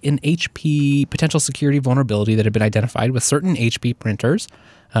saw an HP potential security vulnerability that had been identified with certain HP printers.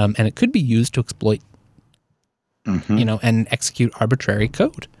 And it could be used to exploit, and execute arbitrary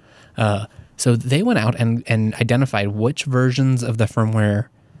code. So they went out and identified which versions of the firmware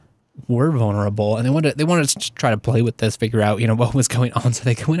were vulnerable, and they wanted to try to play with this, figure out what was going on. So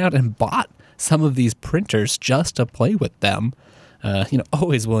they went out and bought some of these printers just to play with them.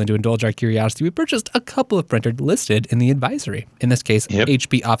 Always willing to indulge our curiosity. We purchased a couple of printers listed in the advisory. In this case,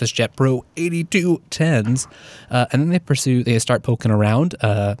 HP OfficeJet Pro 8210s, and then they start poking around.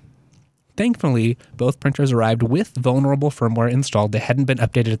 Thankfully, both printers arrived with vulnerable firmware installed. They hadn't been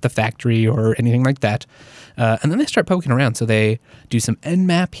updated at the factory or anything like that. And then they start poking around. So they do some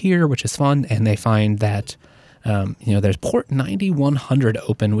Nmap here, which is fun, and they find that there's port 9100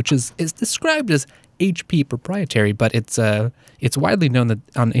 open, which is described as HP proprietary, but it's widely known that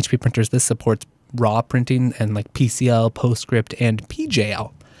on HP printers this supports raw printing and like PCL, PostScript, and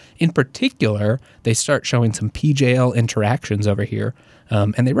PJL. In particular, they start showing some PJL interactions over here.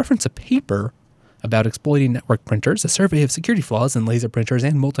 And they reference a paper about exploiting network printers, a survey of security flaws in laser printers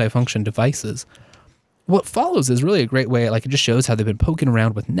and multifunction devices. What follows is really a great way, it just shows how they've been poking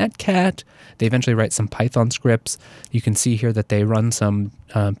around with Netcat. They eventually write some Python scripts. You can see here that they run some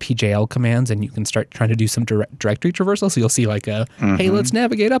PJL commands, and you can start trying to do some directory traversal. So you'll see hey, let's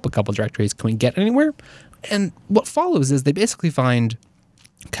navigate up a couple directories. Can we get anywhere? And what follows is they basically find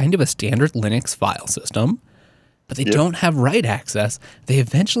kind of a standard Linux file system, but they don't have write access. They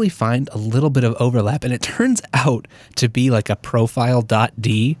eventually find a little bit of overlap, and it turns out to be like a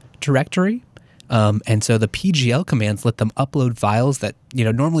profile.d directory. And so the PGL commands let them upload files that,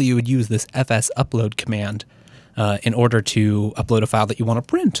 normally you would use this fs upload command in order to upload a file that you want to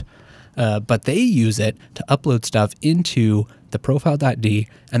print. But they use it to upload stuff into the profile.d,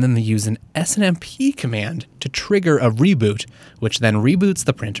 and then they use an snmp command to trigger a reboot, which then reboots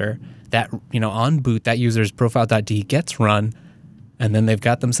the printer. That, on boot, that user's profile.d gets run, and then they've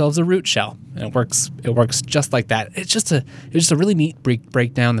got themselves a root shell. And it works just like that. It's just a really neat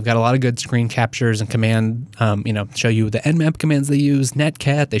breakdown. They've got a lot of good screen captures and command, show you the Nmap commands they use,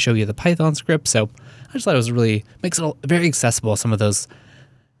 Netcat, they show you the Python script. So I just thought it was makes it very accessible, some of those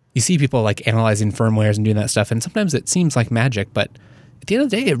You see people like analyzing firmwares and doing that stuff, and sometimes it seems like magic, but at the end of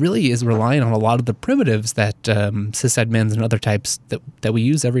the day, it really is relying on a lot of the primitives that sysadmins and other types that we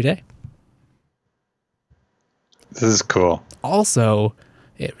use every day. This is cool. Also,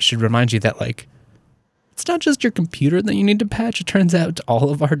 it should remind you that, like, it's not just your computer that you need to patch. It turns out all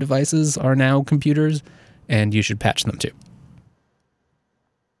of our devices are now computers, and you should patch them too.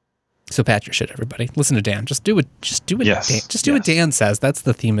 So patch your shit, everybody. Listen to Dan. Just do what Yes. do what Dan says. That's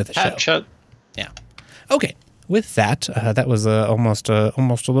the theme of the Patch show. it. Yeah. Okay. With that, that was almost a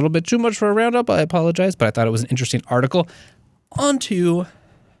little bit too much for a roundup. I apologize, but I thought it was an interesting article. On to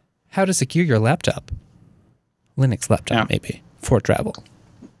how to secure your laptop. Linux laptop, maybe, for travel.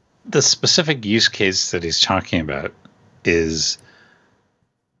 The specific use case that he's talking about is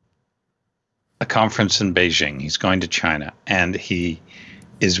a conference in Beijing. He's going to China, and he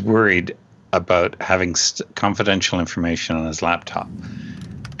is worried about having confidential information on his laptop.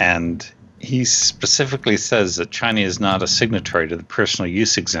 And he specifically says that China is not a signatory to the personal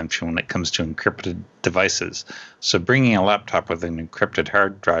use exemption when it comes to encrypted devices. So bringing a laptop with an encrypted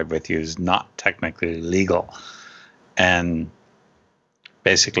hard drive with you is not technically legal. And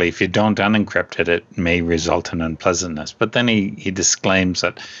basically, if you don't unencrypt it, it may result in unpleasantness. But then he disclaims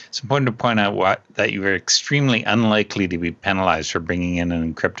that it's important to point out that you are extremely unlikely to be penalized for bringing in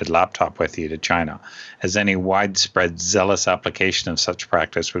an encrypted laptop with you to China, as any widespread zealous application of such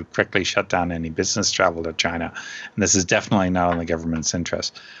practice would quickly shut down any business travel to China. And this is definitely not in the government's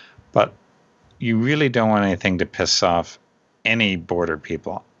interest. But you really don't want anything to piss off any border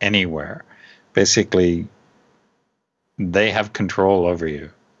people anywhere. Basically, they have control over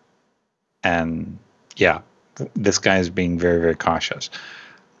you. And yeah, this guy is being very, very cautious.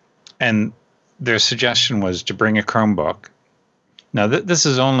 And their suggestion was to bring a Chromebook. Now, this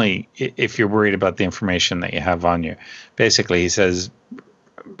is only if you're worried about the information that you have on you. Basically, he says,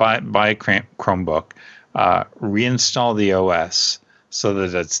 buy a Chromebook, reinstall the OS so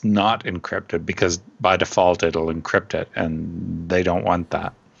that it's not encrypted, because by default it'll encrypt it, and they don't want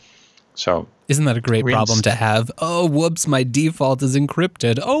that. So isn't that a great problem to have? Oh, whoops, my default is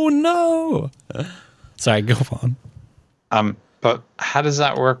encrypted. Oh, no. Sorry, go on. But how does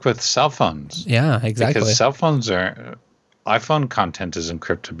that work with cell phones? Yeah, exactly. Because cell phones iPhone content is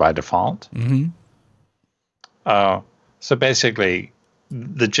encrypted by default. Mm-hmm. So basically,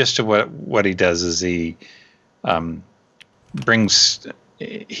 the gist of what he does is he plans to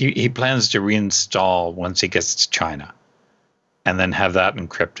reinstall once he gets to China, and then have that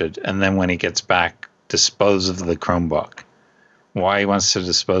encrypted. And then when he gets back, dispose of the Chromebook. Why he wants to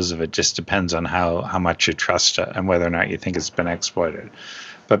dispose of it just depends on how much you trust it and whether or not you think it's been exploited.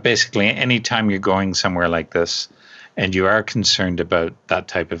 But basically, anytime you're going somewhere like this and you are concerned about that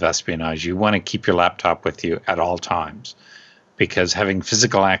type of espionage, you want to keep your laptop with you at all times, because having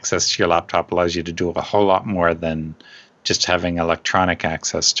physical access to your laptop allows you to do a whole lot more than just having electronic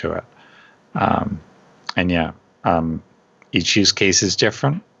access to it. Each use case is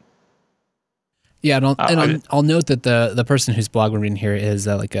different. Yeah, and I'll note that the person whose blog we're reading here is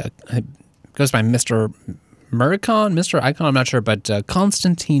goes by Mr. Muricon, Mr. Icon, I'm not sure, but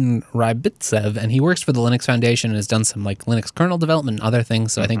Konstantin Rybitsev, and he works for the Linux Foundation and has done some like Linux kernel development and other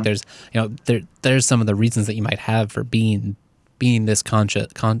things. So I think there's some of the reasons that you might have for being this conscious,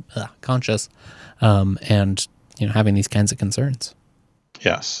 and having these kinds of concerns.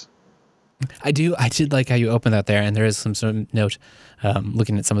 Yes. I did like how you opened that there, and there is some sort of note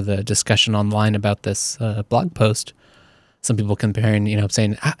looking at some of the discussion online about this blog post. Some people comparing,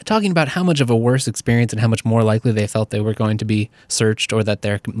 talking about how much of a worse experience and how much more likely they felt they were going to be searched, or that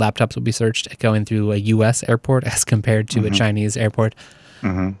their laptops would be searched going through a U.S. airport as compared to a Chinese airport.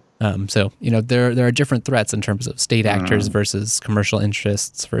 Mm-hmm. So there are different threats in terms of state actors versus commercial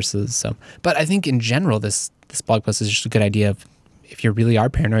interests versus. But I think in general, this blog post is just a good idea of, if you really are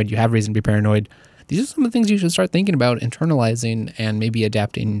paranoid, you have reason to be paranoid, these are some of the things you should start thinking about internalizing and maybe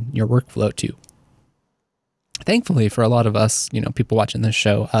adapting your workflow to. Thankfully, for a lot of us, people watching this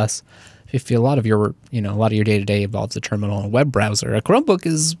show, if a lot of your day-to-day involves a terminal and a web browser, a Chromebook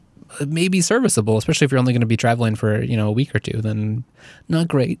is maybe serviceable, especially if you're only going to be traveling for, a week or two. Then not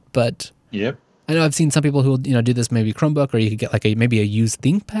great, but yep. I know I've seen some people who do this, maybe Chromebook, or you could get maybe a used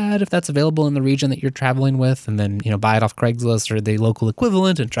ThinkPad if that's available in the region that you're traveling with, and then buy it off Craigslist or the local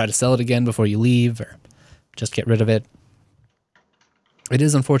equivalent and try to sell it again before you leave, or just get rid of it. It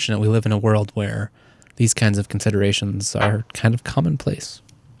is unfortunate we live in a world where these kinds of considerations are kind of commonplace.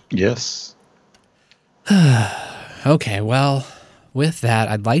 Yes. Okay, well, with that,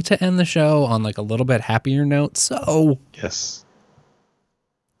 I'd like to end the show on a little bit happier note. So yes,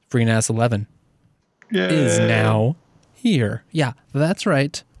 FreeNAS 11 is now here. Yeah, that's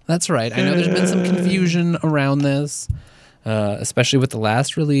right. That's right. I know there's been some confusion around this, especially with the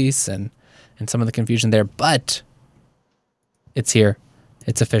last release and some of the confusion there, but it's here.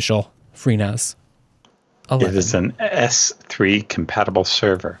 It's official. FreeNAS 11. It is an S3 compatible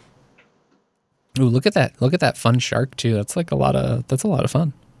server. Ooh, look at that. Look at that fun shark too. That's a lot of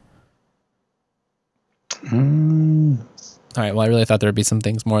fun. All right. Well, I really thought there'd be some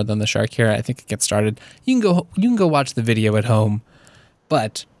things more than the shark here. I think it gets started. You can go watch the video at home,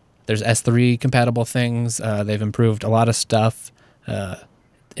 but there's S3 compatible things. They've improved a lot of stuff.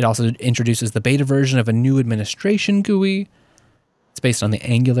 It also introduces the beta version of a new administration GUI. It's based on the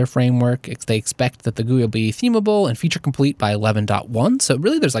Angular framework. They expect that the GUI will be themable and feature complete by 11.1. So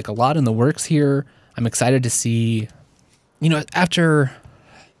really there's like a lot in the works here. I'm excited to see, after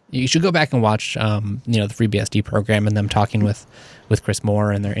you should go back and watch, the FreeBSD program and them talking with Chris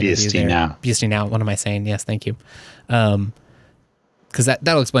Moore and their interview BSD there. Now. BSD Now. What am I saying? Yes, thank you. Because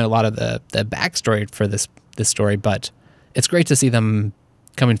that'll explain a lot of the backstory for this story. But it's great to see them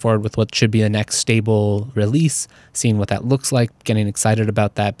coming forward with what should be the next stable release, seeing what that looks like, getting excited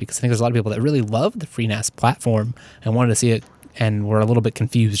about that, because I think there's a lot of people that really love the FreeNAS platform and wanted to see it, and were a little bit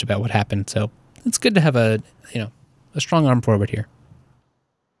confused about what happened. So it's good to have a strong arm forward here.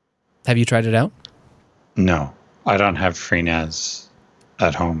 Have you tried it out? No, I don't have FreeNAS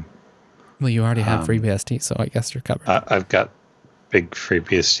at home. Well, you already have FreeBSD, so I guess you're covered. I've got big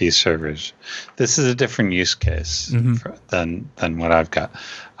FreeBSD servers. This is a different use case than what I've got.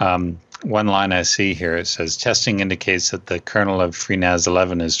 One line I see here, it says, testing indicates that the kernel of FreeNAS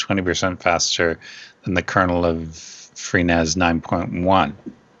 11 is 20% faster than the kernel of FreeNAS 9.1.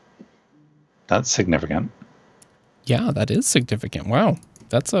 That's significant. Yeah, that is significant. Wow.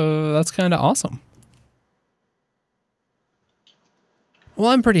 That's kind of awesome. Well,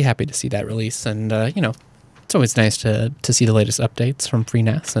 I'm pretty happy to see that release, and it's always nice to see the latest updates from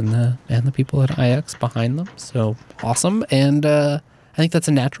FreeNAS and the people at IX behind them. So awesome. And I think that's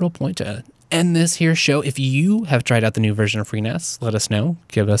a natural point to end this here show. If you have tried out the new version of FreeNAS, let us know.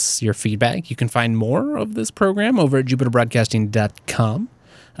 Give us your feedback. You can find more of this program over at jupiterbroadcasting.com.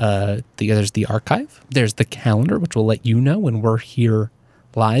 There's the archive. There's the calendar, which will let you know when we're here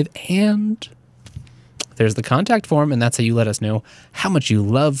live. And there's the contact form, and that's how you let us know how much you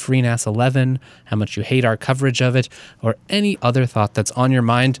love FreeNAS 11, how much you hate our coverage of it, or any other thought that's on your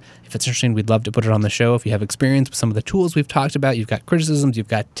mind. If it's interesting, we'd love to put it on the show. If you have experience with some of the tools we've talked about, you've got criticisms, you've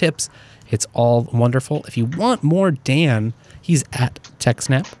got tips, it's all wonderful. If you want more Dan, he's at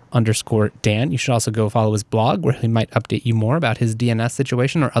TechSNAP_Dan. You should also go follow his blog, where he might update you more about his DNS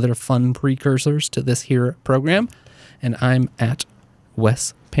situation or other fun precursors to this here program. And I'm at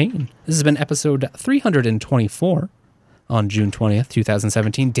Wes Payne. This has been episode 324 on June 20th,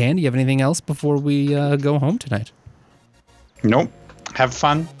 2017. Dan, do you have anything else before we go home tonight? Nope. Have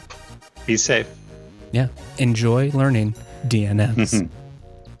fun. Be safe. Yeah. Enjoy learning DNS.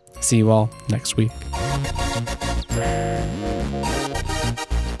 See you all next week.